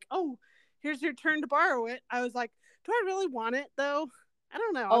up, like, oh, here's your turn to borrow it. I was like, do I really want it though? I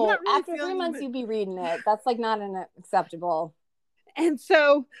don't know. Oh, I'm not really after 3 months, you'd be reading it. That's like not acceptable. And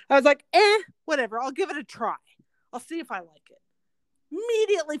so I was like, whatever. I'll give it a try. I'll see if I like it.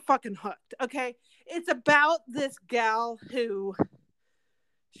 Immediately fucking hooked. Okay. It's about this gal who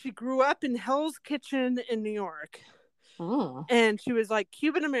she grew up in Hell's Kitchen in New York. Oh. And she was like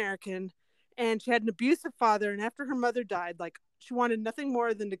Cuban American, and she had an abusive father. And after her mother died, like she wanted nothing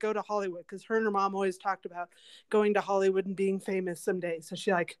more than to go to Hollywood, because her and her mom always talked about going to Hollywood and being famous someday. So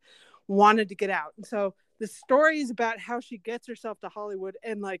she like wanted to get out. And so the story is about how she gets herself to Hollywood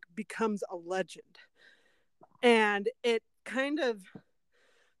and like becomes a legend. And it kind of,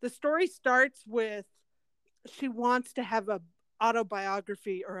 the story starts with, she wants to have a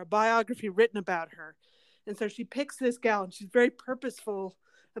autobiography or a biography written about her. And so she picks this gal, and she's very purposeful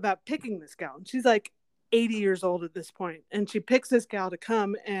about picking this gal. And she's like 80 years old at this point. And she picks this gal to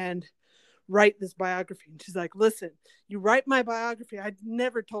come and write this biography. And she's like, listen, you write my biography. I'd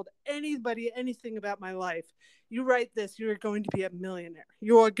never told anybody anything about my life. You write this, you're going to be a millionaire.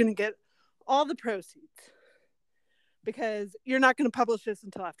 You're going to get all the proceeds because you're not going to publish this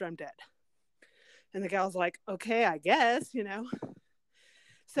until after I'm dead. And the gal's like, okay, I guess, you know.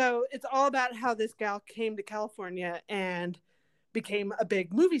 So it's all about how this gal came to California and became a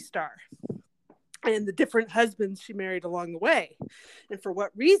big movie star, and the different husbands she married along the way, and for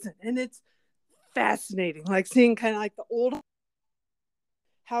what reason. And it's fascinating, like seeing kind of like the old,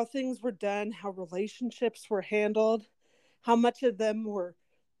 how things were done, how relationships were handled, how much of them were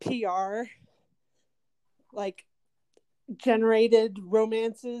PR, like generated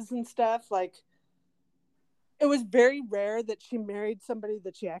romances and stuff. Like it was very rare that she married somebody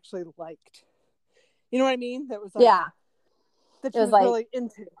that she actually liked. You know what I mean? That was like, that she was like, really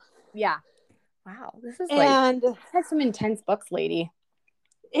into. Yeah. Wow. This is and had some intense books, lady.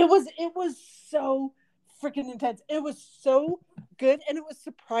 It was so freaking intense. It was so good, and it was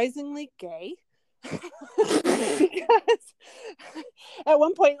surprisingly gay. Because at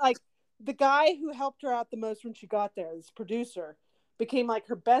one point, like the guy who helped her out the most when she got there, this producer, became like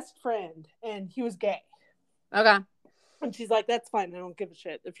her best friend, and he was gay. Okay. And she's like, "That's fine. I don't give a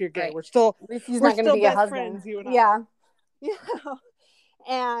shit if you're gay. Right. We're still he's not going to be a husband. Friends, you and I." Yeah. Yeah.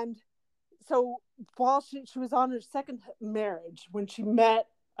 And so while she was on her second marriage, when she met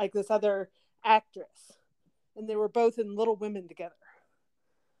like this other actress, and they were both in Little Women together.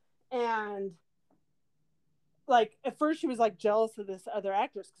 And like at first she was like jealous of this other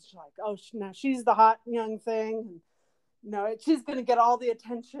actress, because she's like, oh, now she's the hot young thing, and she's going to get all the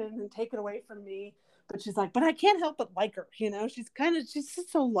attention and take it away from me. but she's like, but I can't help but like her, she's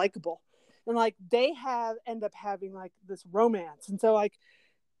just so likable. And like they end up having like this romance. And so like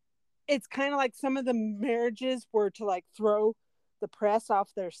it's kind of like some of the marriages were to like throw the press off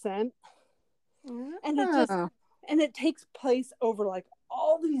their scent. And it takes place over like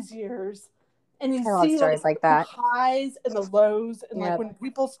all these years. And you see stories like that, the highs and the lows, and like when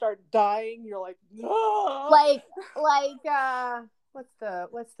people start dying, you're like, no. Like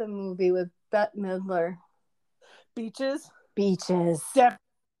what's the movie with Bette Midler? Beaches.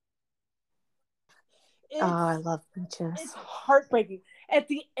 I love Beaches. It's heartbreaking. At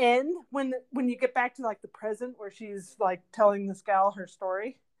the end, when you get back to like the present, where she's like telling this gal her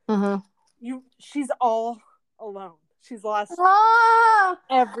story, she's all alone. She's lost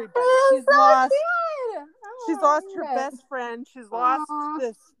everybody. She's lost her best friend. She's lost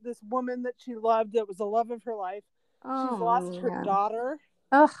this woman that she loved, that was the love of her life. She's lost her daughter.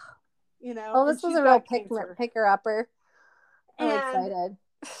 Ugh. This was a real picker-upper. I'm excited.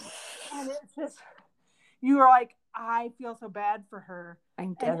 And it's just, you were like, I feel so bad for her.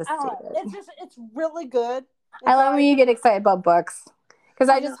 I'm devastated. It's really good. I love when you get excited about books. Because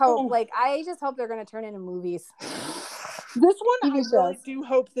I just hope they're going to turn into movies. This one, I really do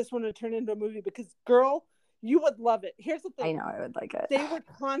hope this one would turn into a movie, because, girl, you would love it. Here's the thing. I know I would like it. They were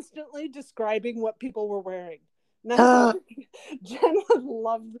constantly describing what people were wearing. Jen would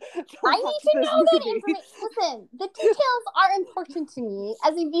love. I need to know that information. Listen, the details are important to me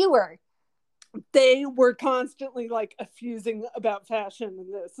as a viewer. They were constantly like effusing about fashion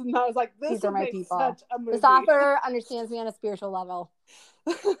in this, and I was like, "These are my people." Such a movie. This author understands me on a spiritual level.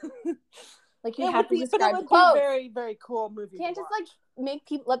 Like you have to describe the quote. Very, very cool movie. You can't just like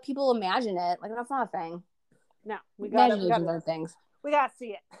let people imagine it. Like that's not a thing. No, imaginations are things. We gotta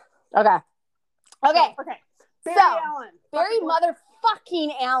see it. Okay. Barry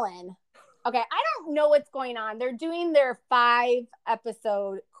motherfucking Allen. Okay, I don't know what's going on. They're doing their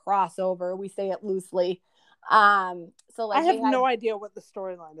 5-episode crossover. We say it loosely. So like I have no idea what the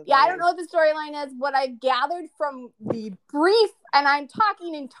storyline is. Yeah, I don't know what the storyline is. What I've gathered from the brief, and I'm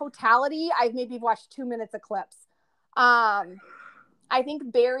talking in totality, I've maybe watched 2 minutes of clips. I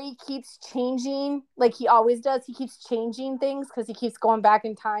think Barry keeps changing, like he always does. He keeps changing things because he keeps going back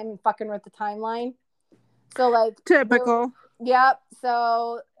in time and fucking with the timeline. So like typical. Yep.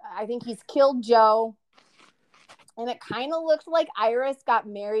 So I think he's killed Joe, and it kind of looks like Iris got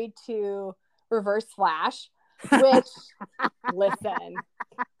married to Reverse Flash. Which, listen,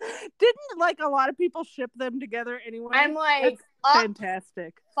 didn't like a lot of people ship them together anyway? I'm like,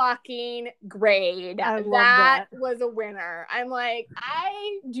 fantastic, fucking grade. That was a winner. I'm like,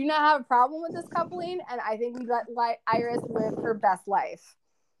 I do not have a problem with this coupling, and I think we let Iris live her best life.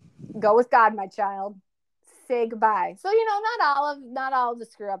 Go with God, my child. Say goodbye. So not all of the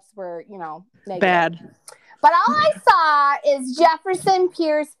screw ups were negative. Bad. But all I saw is Jefferson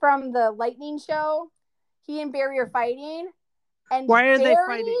Pierce from the Lightning Show. He and Barry are fighting. And why are they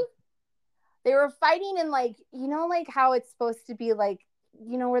fighting? They were fighting in like how it's supposed to be like,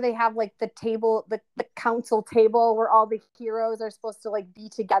 where they have like the table, the council table where all the heroes are supposed to like be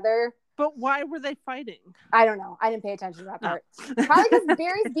together. But why were they fighting? I don't know. I didn't pay attention to that part. Probably because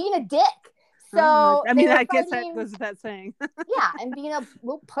Barry's being a dick. So I mean, I guess that goes without saying. Yeah, and being a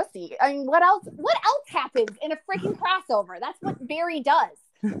little pussy. I mean, what else happens in a freaking crossover? That's what Barry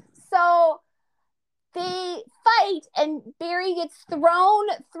does. So they fight, and Barry gets thrown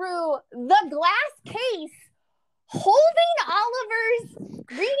through the glass case, holding Oliver's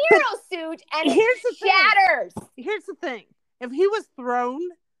Green Hero suit, and it shatters. Here's the thing: if he was thrown,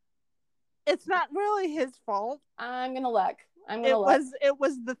 it's not really his fault. I'm gonna look. It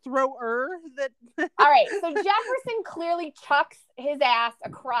was the thrower that. All right, so Jefferson clearly chucks his ass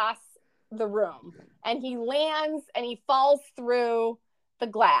across the room, and he lands and he falls through the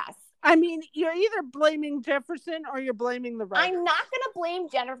glass. I mean, you're either blaming Jefferson or you're blaming the writer. I'm not going to blame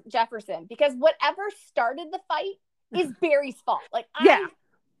Jefferson, because whatever started the fight is Barry's fault. Like,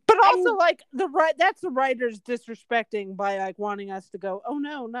 but also like that's the writers disrespecting by like wanting us to go, oh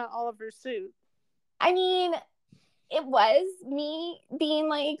no, not Oliver's suit. I mean, it was me being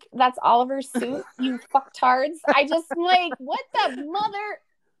like, that's Oliver's suit, you fucktards. I just like, what the mother?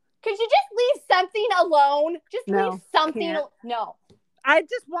 Could you just leave something alone? Leave something. No. I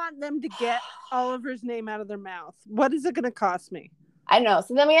just want them to get Oliver's name out of their mouth. What is it going to cost me? I don't know.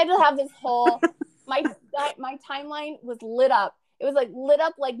 So then we had to have this whole, my timeline was lit up. It was like lit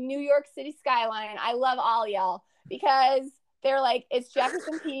up like New York City skyline. I love all y'all, because they're like, it's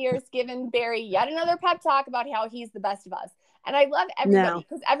Jefferson Pierce giving Barry yet another pep talk about how he's the best of us. And I love everybody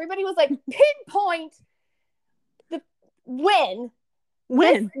because everybody was like, pinpoint the win.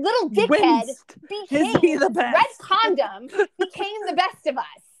 When? This little dickhead is he the best? Red Condom became the best of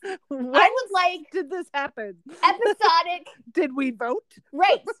us. When I would like did this happen? episodic. Did we vote?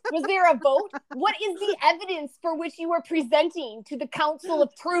 Right. Was there a vote? What is the evidence for which you are presenting to the Council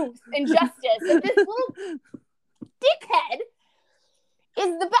of Truth and Justice that this little dickhead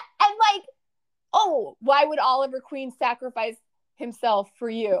is the best? And like, oh, why would Oliver Queen sacrifice himself for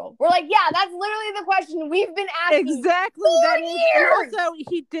you? We're like, yeah, that's literally the question we've been asking exactly for years. And also,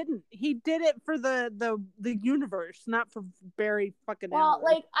 he didn't. He did it for the universe, not for Barry fucking Well, Allen.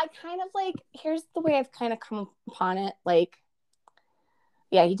 like, I kind of like, here's the way I've kind of come upon it. Like,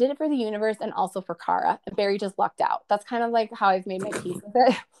 yeah, he did it for the universe and also for Kara. And Barry just lucked out. That's kind of like how I've made my peace with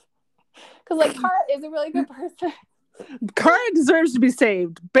it. Because like Kara is a really good person. Kara deserves to be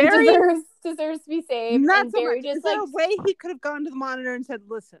saved. Barry deserves to be saved. Not and so Barry much. just Is there like a way he could have gone to the monitor and said,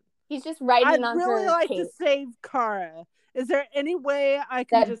 "Listen, he's just writing on her I'd really like case. to save Kara. Is there any way I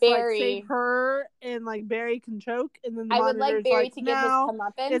can just like save her and like Barry can choke?" And then the I would like Barry to get his "No,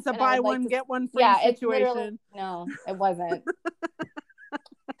 comeuppance. it's a buy one get one free situation." No, it wasn't.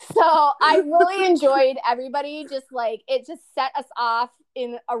 So I really enjoyed everybody. Just like it just set us off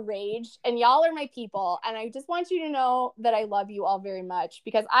in a rage, and y'all are my people, and I just want you to know that I love you all very much,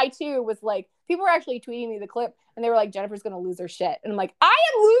 because I too was like, people were actually tweeting me the clip and they were like, Jennifer's gonna lose her shit, and I'm like, I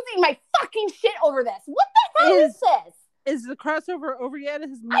am losing my fucking shit over this. What the hell is this? Is the crossover over yet?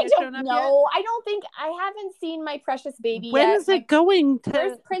 Has Mia I don't shown up know. yet? I don't think I haven't seen my precious baby when yet. When is it going to?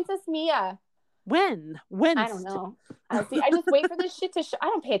 Where's Princess Mia? When? I don't know. Honestly, I just wait for this shit to show. I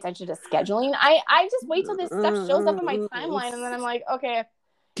don't pay attention to scheduling. I just wait till this stuff shows up in my timeline, and then I'm like, okay.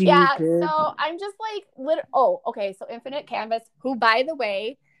 Yeah, so I'm just like, okay, so Infinite Canvas, who, by the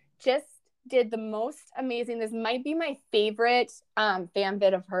way, just did the most amazing, this might be my favorite fan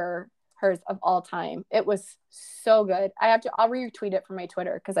bit of hers of all time. It was so good. I'll retweet it from my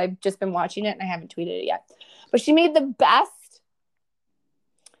Twitter, because I've just been watching it and I haven't tweeted it yet. But she made the best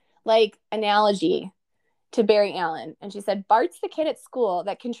like analogy to Barry Allen, and she said, Bart's the kid at school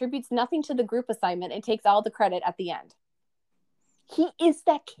that contributes nothing to the group assignment and takes all the credit at the end. He is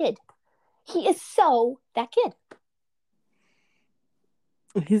that kid. He is so that kid.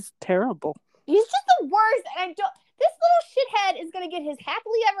 He's terrible. He's just the worst. And this little shithead is going to get his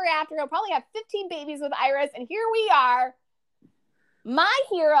happily ever after. He'll probably have 15 babies with Iris. And here we are. My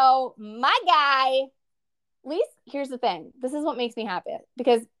hero, my guy. At least, here's the thing. This is what makes me happy.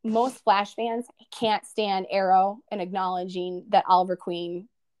 Because most Flash fans can't stand Arrow and acknowledging that Oliver Queen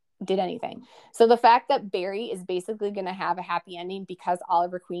did anything. So the fact that Barry is basically going to have a happy ending because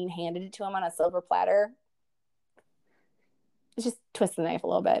Oliver Queen handed it to him on a silver platter, it's just twist the knife a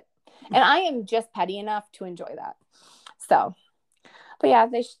little bit. And I am just petty enough to enjoy that. So, but yeah,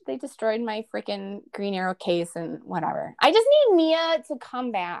 they destroyed my freaking Green Arrow case and whatever. I just need Mia to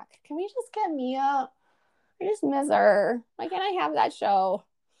come back. Can we just get Mia? I just miss her. Why can't I have that show?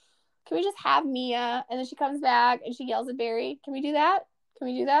 Can we just have Mia and then she comes back and she yells at Barry? Can we do that? Can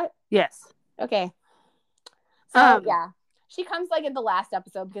we do that? Yes. Okay. So yeah, she comes like in the last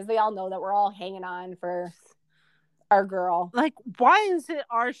episode because they all know that we're all hanging on for our girl. Like, why is it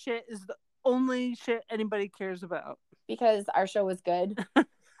our shit is the only shit anybody cares about? Because our show is good.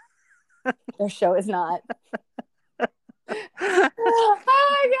 Their show is not. Oh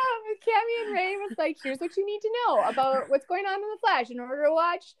my god, Cammy and Ray was like, here's what you need to know about what's going on in the Flash in order to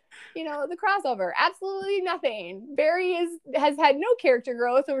watch, the crossover. Absolutely nothing. Barry has had no character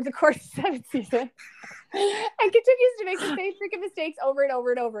growth over the course of 7th season and continues to make the same freaking mistakes over and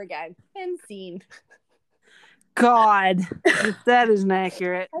over and over again. End scene. God, if that isn't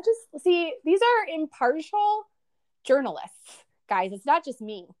accurate. I just see, these are impartial journalists, guys. It's not just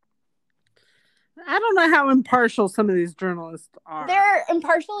me. I don't know how impartial some of these journalists are. They're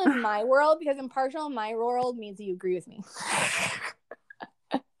impartial in my world, because impartial in my world means that you agree with me.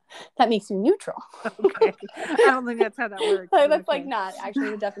 That makes you neutral. Okay. I don't think that's how that works. That's like not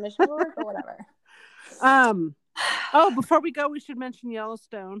actually the definition of work, or whatever. Before we go, we should mention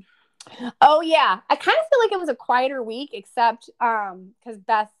Yellowstone. Oh yeah, I kind of feel like it was a quieter week, except because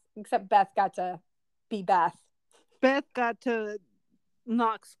Beth got to be Beth. Beth got to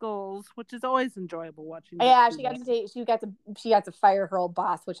knock skulls, which is always enjoyable watching. Yeah, she got to fire her old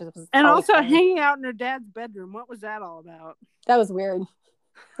boss, which was and also funny. Hanging out in her dad's bedroom. What was that all about? That was weird.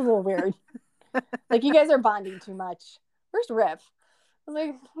 A little weird. Like, you guys are bonding too much. Where's Rip? I was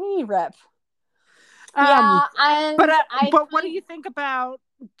like, hey, Rip. Yeah, and but what do you think about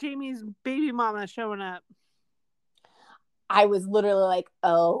Jamie's baby mama showing up? I was literally like,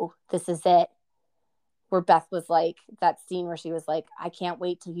 oh, this is it. Where Beth was like, that scene where she was like, I can't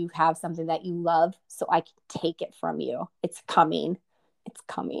wait till you have something that you love so I can take it from you. It's coming. it's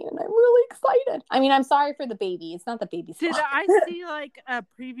coming, and I'm really excited. I mean, I'm sorry for the baby. It's not the baby's fault. Did I see like a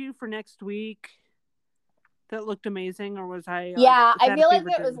preview for next week that looked amazing, or was I? Yeah, I feel like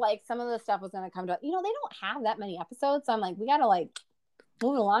it was like some of the stuff was going to come to. They don't have that many episodes, so I'm like, we got to like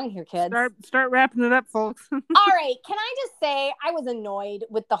move along here, kids. Start wrapping it up, folks. All right, can I just say I was annoyed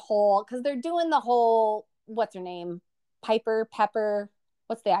with the whole because they're doing the whole what's her name, Pepper.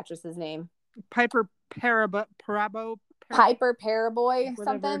 What's the actress's name? Piper Paraboy,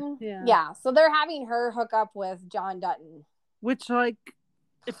 something. Yeah. So they're having her hook up with John Dutton, which like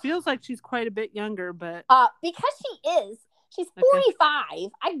it feels like she's quite a bit younger, but because she's 45.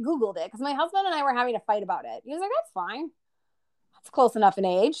 I googled it because my husband and I were having a fight about it. He was like, "That's fine. That's close enough in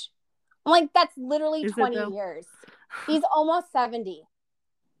age." I'm like, "That's literally 20 years. He's almost 70."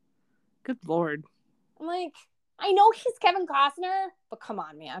 Good Lord. I'm like, I know he's Kevin Costner, but come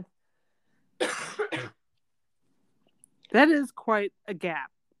on, man. That is quite a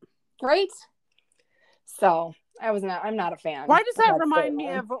gap. Right? So I'm not a fan. Why does that remind me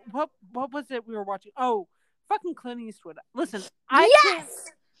of what was it we were watching? Oh, fucking Clint Eastwood. Listen, I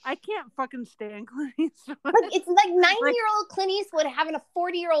can't fucking stand Clint Eastwood. Like, it's like 90-year-old Clint Eastwood having a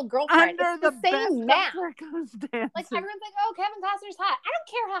 40-year-old girlfriend. Under it's the same match. Like everyone's like, oh, Kevin Costner's hot. I don't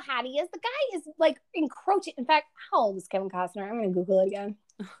care how hot he is. The guy is like encroaching. In fact, how old is Kevin Costner? I'm going to Google it again.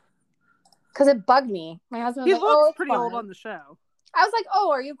 Because it bugged me. My husband was he looks pretty old on the show. I was like,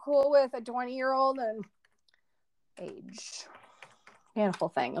 oh, are you cool with a 20-year-old and age? Beautiful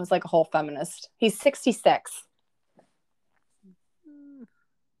thing. It was like a whole feminist. He's 66.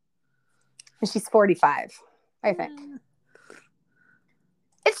 And she's 45, I think.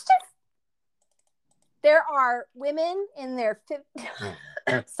 It's just, there are women in their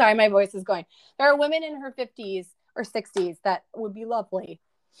 50s. Sorry, my voice is going. There are women in her 50s or 60s that would be lovely.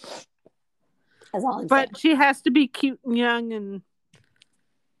 That's all I'm saying. But she has to be cute and young and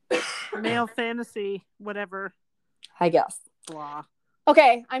male fantasy, whatever. I guess. Blah.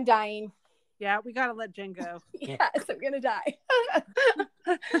 Okay, I'm dying. Yeah, we gotta let Jen go. Yes, I'm gonna die.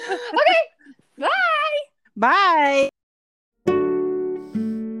 Okay, bye. Bye.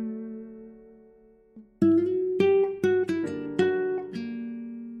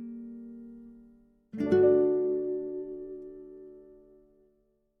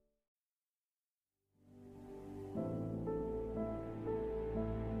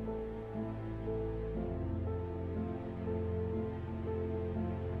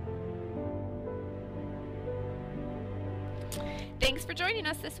 Thanks for joining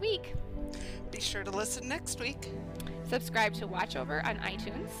us this week. Be sure to listen next week. Subscribe to Watchover on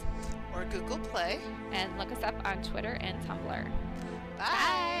iTunes or Google Play. And look us up on Twitter and Tumblr.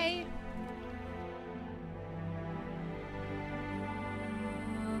 Bye. Bye.